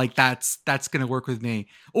feeling like that's gonna work with me.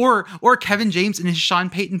 Or Kevin James in his Sean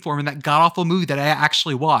Payton form in that god awful movie that I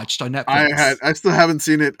actually watched on Netflix. I still haven't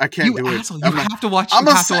seen it. I can't do asshole. it. You have to watch. I'm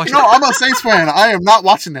a Saints fan. I am not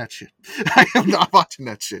watching that shit. I am not watching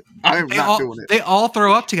that shit. I am not doing it. They all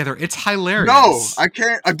throw up together. It's hilarious. No, I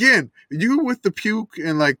can't. Again, you with the puke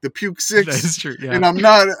and like the puke 6. That is true. Yeah. And I'm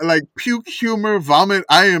not like puke humor, vomit.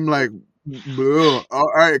 I am like,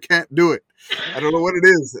 all right, I can't do it. I don't know what it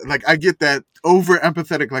is. Like, I get that over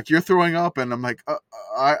empathetic, like you're throwing up, and I'm like,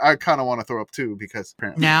 I kind of want to throw up too, because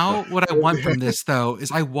apparently. Now, what I want from this, though,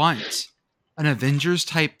 is I want an Avengers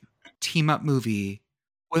type team up movie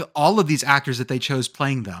with all of these actors that they chose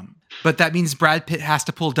playing them. But that means Brad Pitt has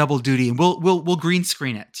to pull double duty, and we'll green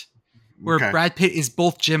screen it, where Brad Pitt is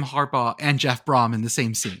both Jim Harbaugh and Jeff Brom in the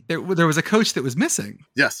same scene. There was a coach that was missing.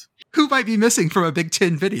 Yes. Who might be missing from a Big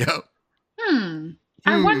Ten video?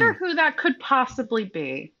 I wonder who that could possibly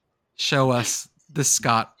be. Show us the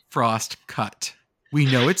Scott Frost cut. We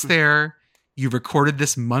know it's there. You recorded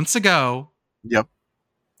this months ago. Yep.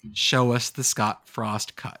 Show us the Scott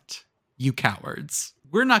Frost cut. You cowards.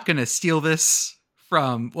 We're not going to steal this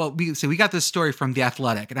from, we got this story from The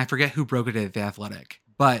Athletic, and I forget who broke it at The Athletic.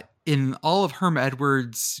 But in all of Herm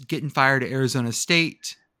Edwards getting fired at Arizona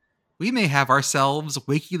State, we may have ourselves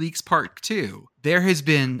WikiLeaks Part 2. There has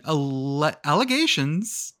been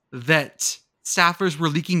allegations that staffers were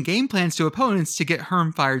leaking game plans to opponents to get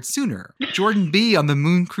Herm fired sooner. Jordan B. on the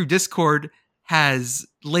Moon Crew Discord has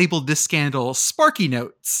labeled this scandal Sparky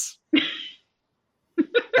Notes.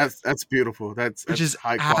 That's beautiful. That's which is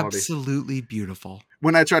high quality. Absolutely beautiful.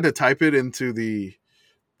 When I tried to type it into the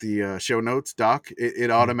show notes doc, it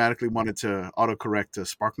automatically wanted to autocorrect to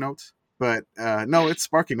Spark Notes. But no, it's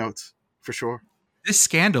Sparky Notes for sure. This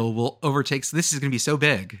scandal will overtake. So this is going to be so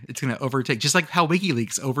big. It's going to overtake, just like how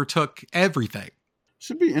WikiLeaks overtook everything.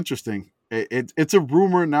 Should be interesting. It's a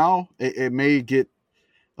rumor now. It may get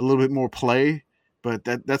a little bit more play, but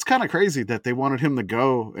that's kind of crazy that they wanted him to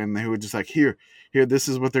go, and they were just like, here, this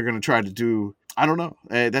is what they're going to try to do. I don't know.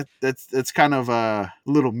 That's kind of a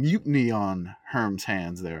little mutiny on Herm's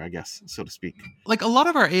hands there, I guess, so to speak. Like, a lot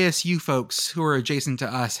of our ASU folks who are adjacent to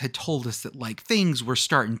us had told us that, like, things were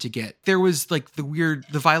starting to there was like the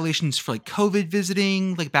violations for like COVID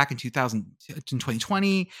visiting, like back in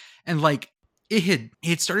 2020, and like it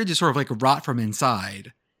had started to sort of like rot from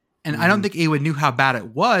inside. And I don't think Awa knew how bad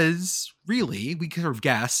it was, really. We could have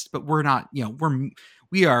guessed, but we're not,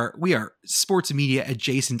 we are sports media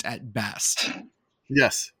adjacent at best.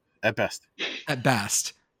 Yes, at best. At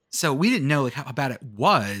best. So we didn't know like how bad it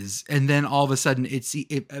was, and then all of a sudden I think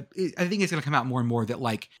it's going to come out more and more that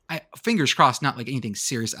like fingers crossed, not like anything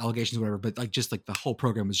serious allegations or whatever, but like just like the whole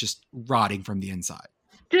program was just rotting from the inside.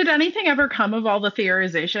 Did anything ever come of all the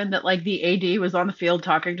theorization that like the AD was on the field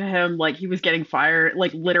talking to him like he was getting fired,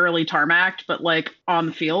 like literally tarmacked, but like on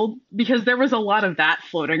the field? Because there was a lot of that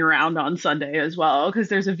floating around on Sunday as well. Because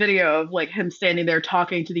there's a video of like him standing there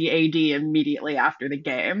talking to the AD immediately after the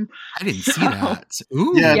game. I didn't see that.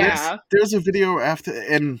 Ooh. Yeah. There's a video after,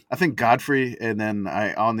 and I think Godfrey, and then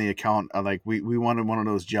on the account, we wanted one of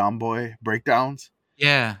those John Boy breakdowns.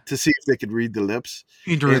 Yeah, to see if they could read the lips.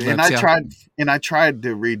 I tried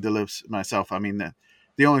to read the lips myself. I mean,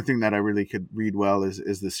 the only thing that I really could read well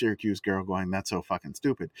is the Syracuse girl going, "That's so fucking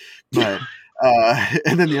stupid," but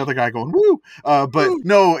and then the other guy going, "Woo!" But Woo.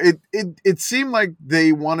 No, it seemed like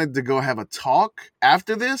they wanted to go have a talk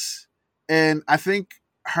after this, and I think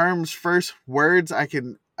Herm's first words I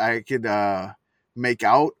could make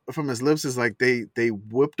out from his lips is like, they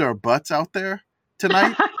whipped our butts out there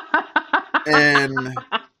tonight.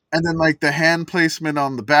 And then like the hand placement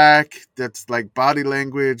on the back, that's like body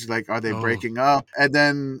language, like are they breaking up? And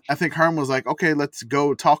then I think Herm was like, okay, let's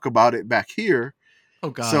go talk about it back here. Oh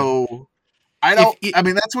god. So I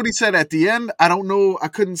mean that's what he said at the end. I don't know, I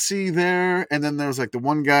couldn't see there. And then there was like the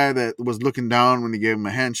one guy that was looking down when he gave him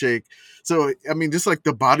a handshake. So I mean, just like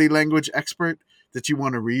the body language expert that you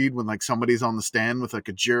want to read when like somebody's on the stand with like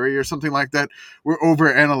a jury or something like that. We're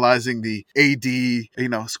over analyzing the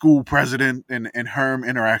AD, school president and Herm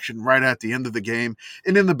interaction right at the end of the game.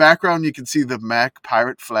 And in the background, you can see the MAC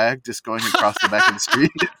pirate flag just going across the back of the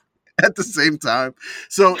street at the same time.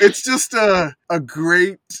 So it's just a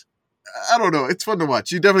great, I don't know. It's fun to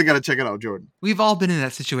watch. You definitely got to check it out, Jordan. We've all been in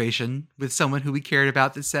that situation with someone who we cared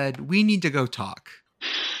about that said, we need to go talk.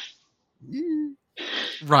 Yeah.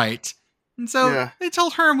 Right. And so they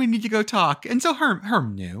told Herm we need to go talk. And so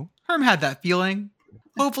Herm knew. Herm had that feeling.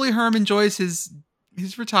 Hopefully Herm enjoys his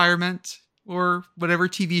retirement or whatever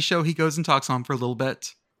TV show he goes and talks on for a little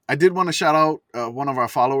bit. I did want to shout out one of our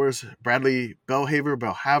followers, Bradley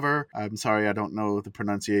Belhaver. I'm sorry, I don't know the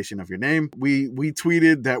pronunciation of your name. We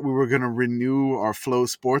tweeted that we were going to renew our Flow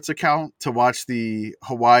Sports account to watch the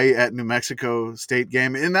Hawaii at New Mexico State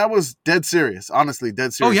game. And that was dead serious. Honestly,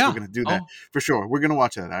 dead serious. Oh, yeah. We're going to do that for sure. We're going to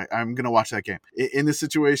watch that. I'm going to watch that game. In this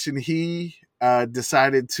situation, he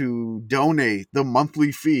decided to donate the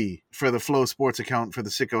monthly fee for the Flow Sports account for the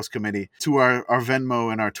Sickos Committee to our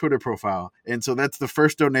Venmo and our Twitter profile. And so that's the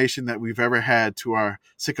first donation that we've ever had to our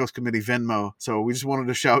Sickos Committee Venmo. So we just wanted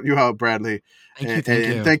to shout you out, Bradley. Thank you.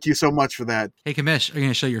 And thank you so much for that. Hey, Kamish, are you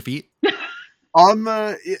going to show your feet? On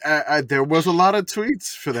the, there was a lot of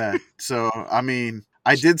tweets for that. So, I mean,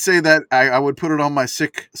 I did say that I would put it on my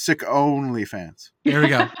sick only fans. There we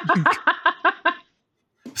go.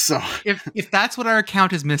 So if that's what our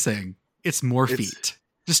account is missing, it's more feet.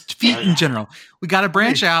 Just feet in general. We got to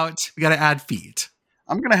branch out. We got to add feet.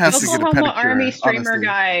 I'm going to have to get a pedicure. Army streamer honestly.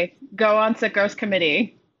 guy, go on Sickos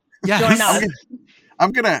Committee. Yeah. Join us.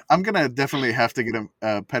 I'm gonna definitely have to get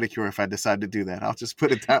a pedicure if I decide to do that. I'll just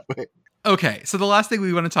put it that way. Okay, so the last thing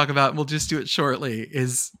we want to talk about, and we'll just do it shortly,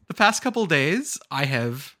 is the past couple days, I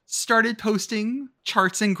have started posting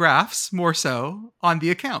charts and graphs more so on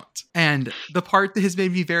the account. And the part that has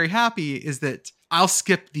made me very happy is that I'll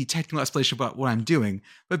skip the technical explanation about what I'm doing,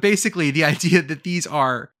 but basically the idea that these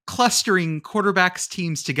are clustering quarterbacks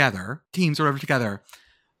teams or whatever together,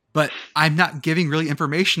 but I'm not giving really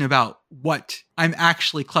information about what I'm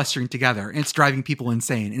actually clustering together. And it's driving people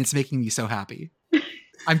insane, and it's making me so happy.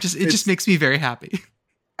 It just makes me very happy.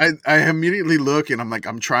 I immediately look and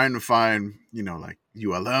I'm trying to find, like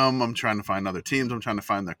ULM. I'm trying to find other teams. I'm trying to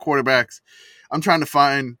find their quarterbacks. I'm trying to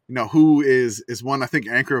find, who is one. I think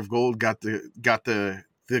Anchor of Gold got the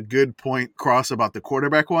good point cross about the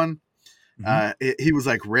quarterback one. Mm-hmm. He was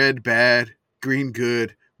like red, bad, green,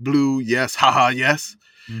 good, blue, yes, haha, yes.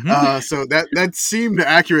 Mm-hmm. So that seemed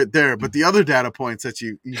accurate there, but the other data points that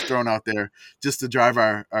you've thrown out there just to drive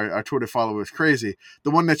our Twitter followers crazy.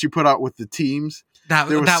 The one that you put out with the teams, that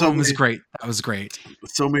one was great. That was great.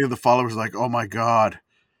 So many of the followers were like, "Oh my God,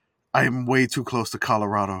 I am way too close to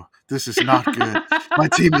Colorado. This is not good. My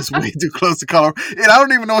team is way too close to Colorado, and I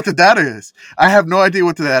don't even know what the data is. I have no idea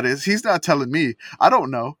what the data is. He's not telling me. I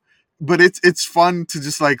don't know." But it's fun to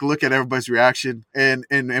just like look at everybody's reaction. And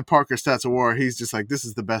Parker Stats of War, he's just like, this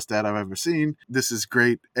is the best data I've ever seen. This is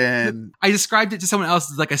great. And I described it to someone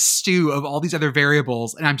else as like a stew of all these other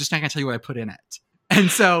variables, and I'm just not going to tell you what I put in it. And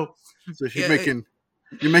so you're making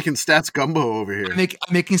stats gumbo over here. I'm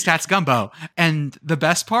making stats gumbo. And the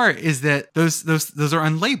best part is that those are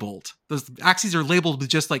unlabeled. Those axes are labeled with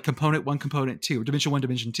just like component 1, component 2, dimension 1,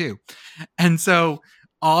 dimension 2. And so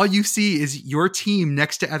all you see is your team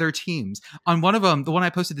next to other teams. On one of them, the one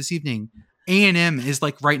I posted this evening, A&M is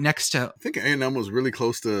like right next to. I think A&M was really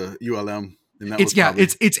close to ULM. And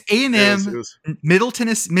it's A&M, Middle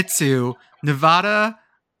Tennessee, Nevada,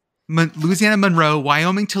 Louisiana Monroe,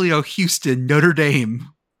 Wyoming Toledo, Houston, Notre Dame,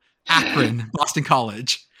 Akron, Boston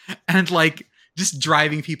College, and like just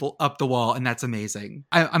driving people up the wall, and that's amazing.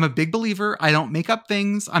 I'm a big believer. I don't make up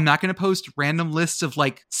things. I'm not going to post random lists of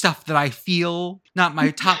like stuff that I feel, not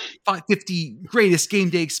my top 50 greatest game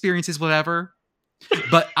day experiences, whatever.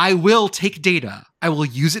 But I will take data. I will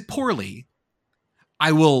use it poorly.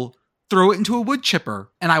 I will throw it into a wood chipper,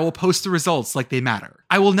 and I will post the results like they matter.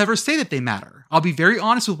 I will never say that they matter. I'll be very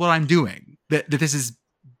honest with what I'm doing, that this is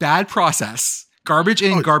bad process. Garbage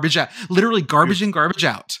in, garbage out. Literally garbage in, garbage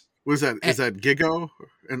out. Was that is that Gigo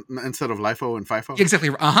instead of LIFO and FIFO? Exactly.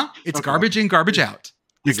 It's okay. Garbage in, garbage out.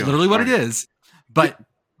 It's Gigo. Literally what it is. But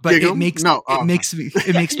it makes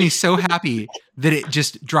me so happy that it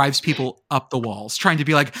just drives people up the walls, trying to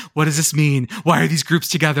be like, what does this mean? Why are these groups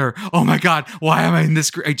together? Oh my God, why am I in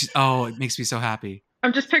this group? It makes me so happy.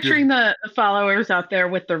 I'm just picturing the followers out there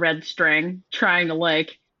with the red string trying to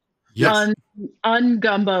like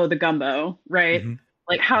ungumbo the gumbo, right? Mm-hmm.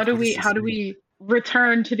 Like how do we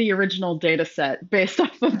return to the original data set based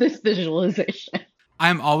off of this visualization?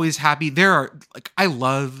 I'm always happy. I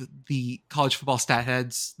love the college football stat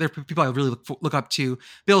heads. They're people I really look up to.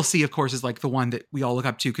 Bill C, of course, is like the one that we all look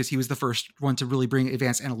up to because he was the first one to really bring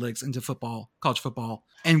advanced analytics into college football.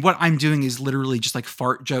 And what I'm doing is literally just like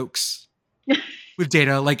fart jokes with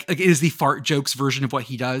data. Like it is the fart jokes version of what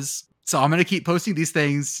he does. So I'm going to keep posting these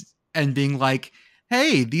things and being like,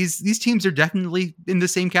 hey, these teams are definitely in the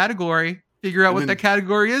same category. Figure out what that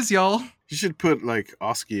category is, y'all. You should put like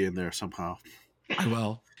Oski in there somehow. I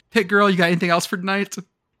will. Pitt Girl, you got anything else for tonight?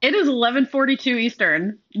 It is 11:42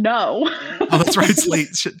 Eastern. No. Oh, that's right. It's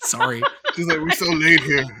late. Shit, sorry. She's like, we're so late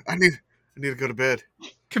here. I need to go to bed.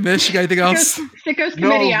 Kamish, you got anything else? Sickos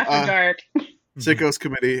Committee after dark. Sickos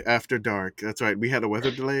Committee after dark. That's right. We had a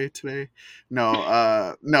weather delay today.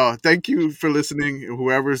 No. Thank you for listening.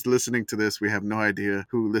 Whoever's listening to this, we have no idea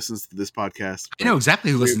who listens to this podcast. I know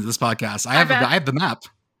exactly who listens to this podcast. I have the map.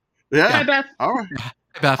 Yeah. Hi, Beth. All right.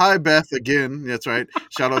 Beth. Hi, Beth, again. That's right.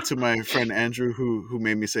 Shout out to my friend Andrew, who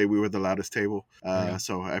made me say we were the loudest table.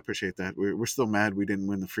 So I appreciate that. We're still mad we didn't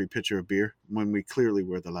win the free pitcher of beer when we clearly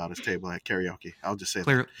were the loudest table at karaoke. I'll just say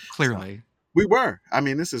that. Clearly. So, we were. I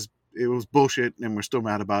mean, it was bullshit, and we're still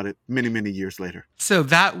mad about it many, many years later. So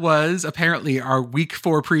that was apparently our week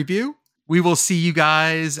 4 preview. We will see you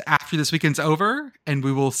guys after this weekend's over, and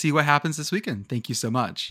we will see what happens this weekend. Thank you so much.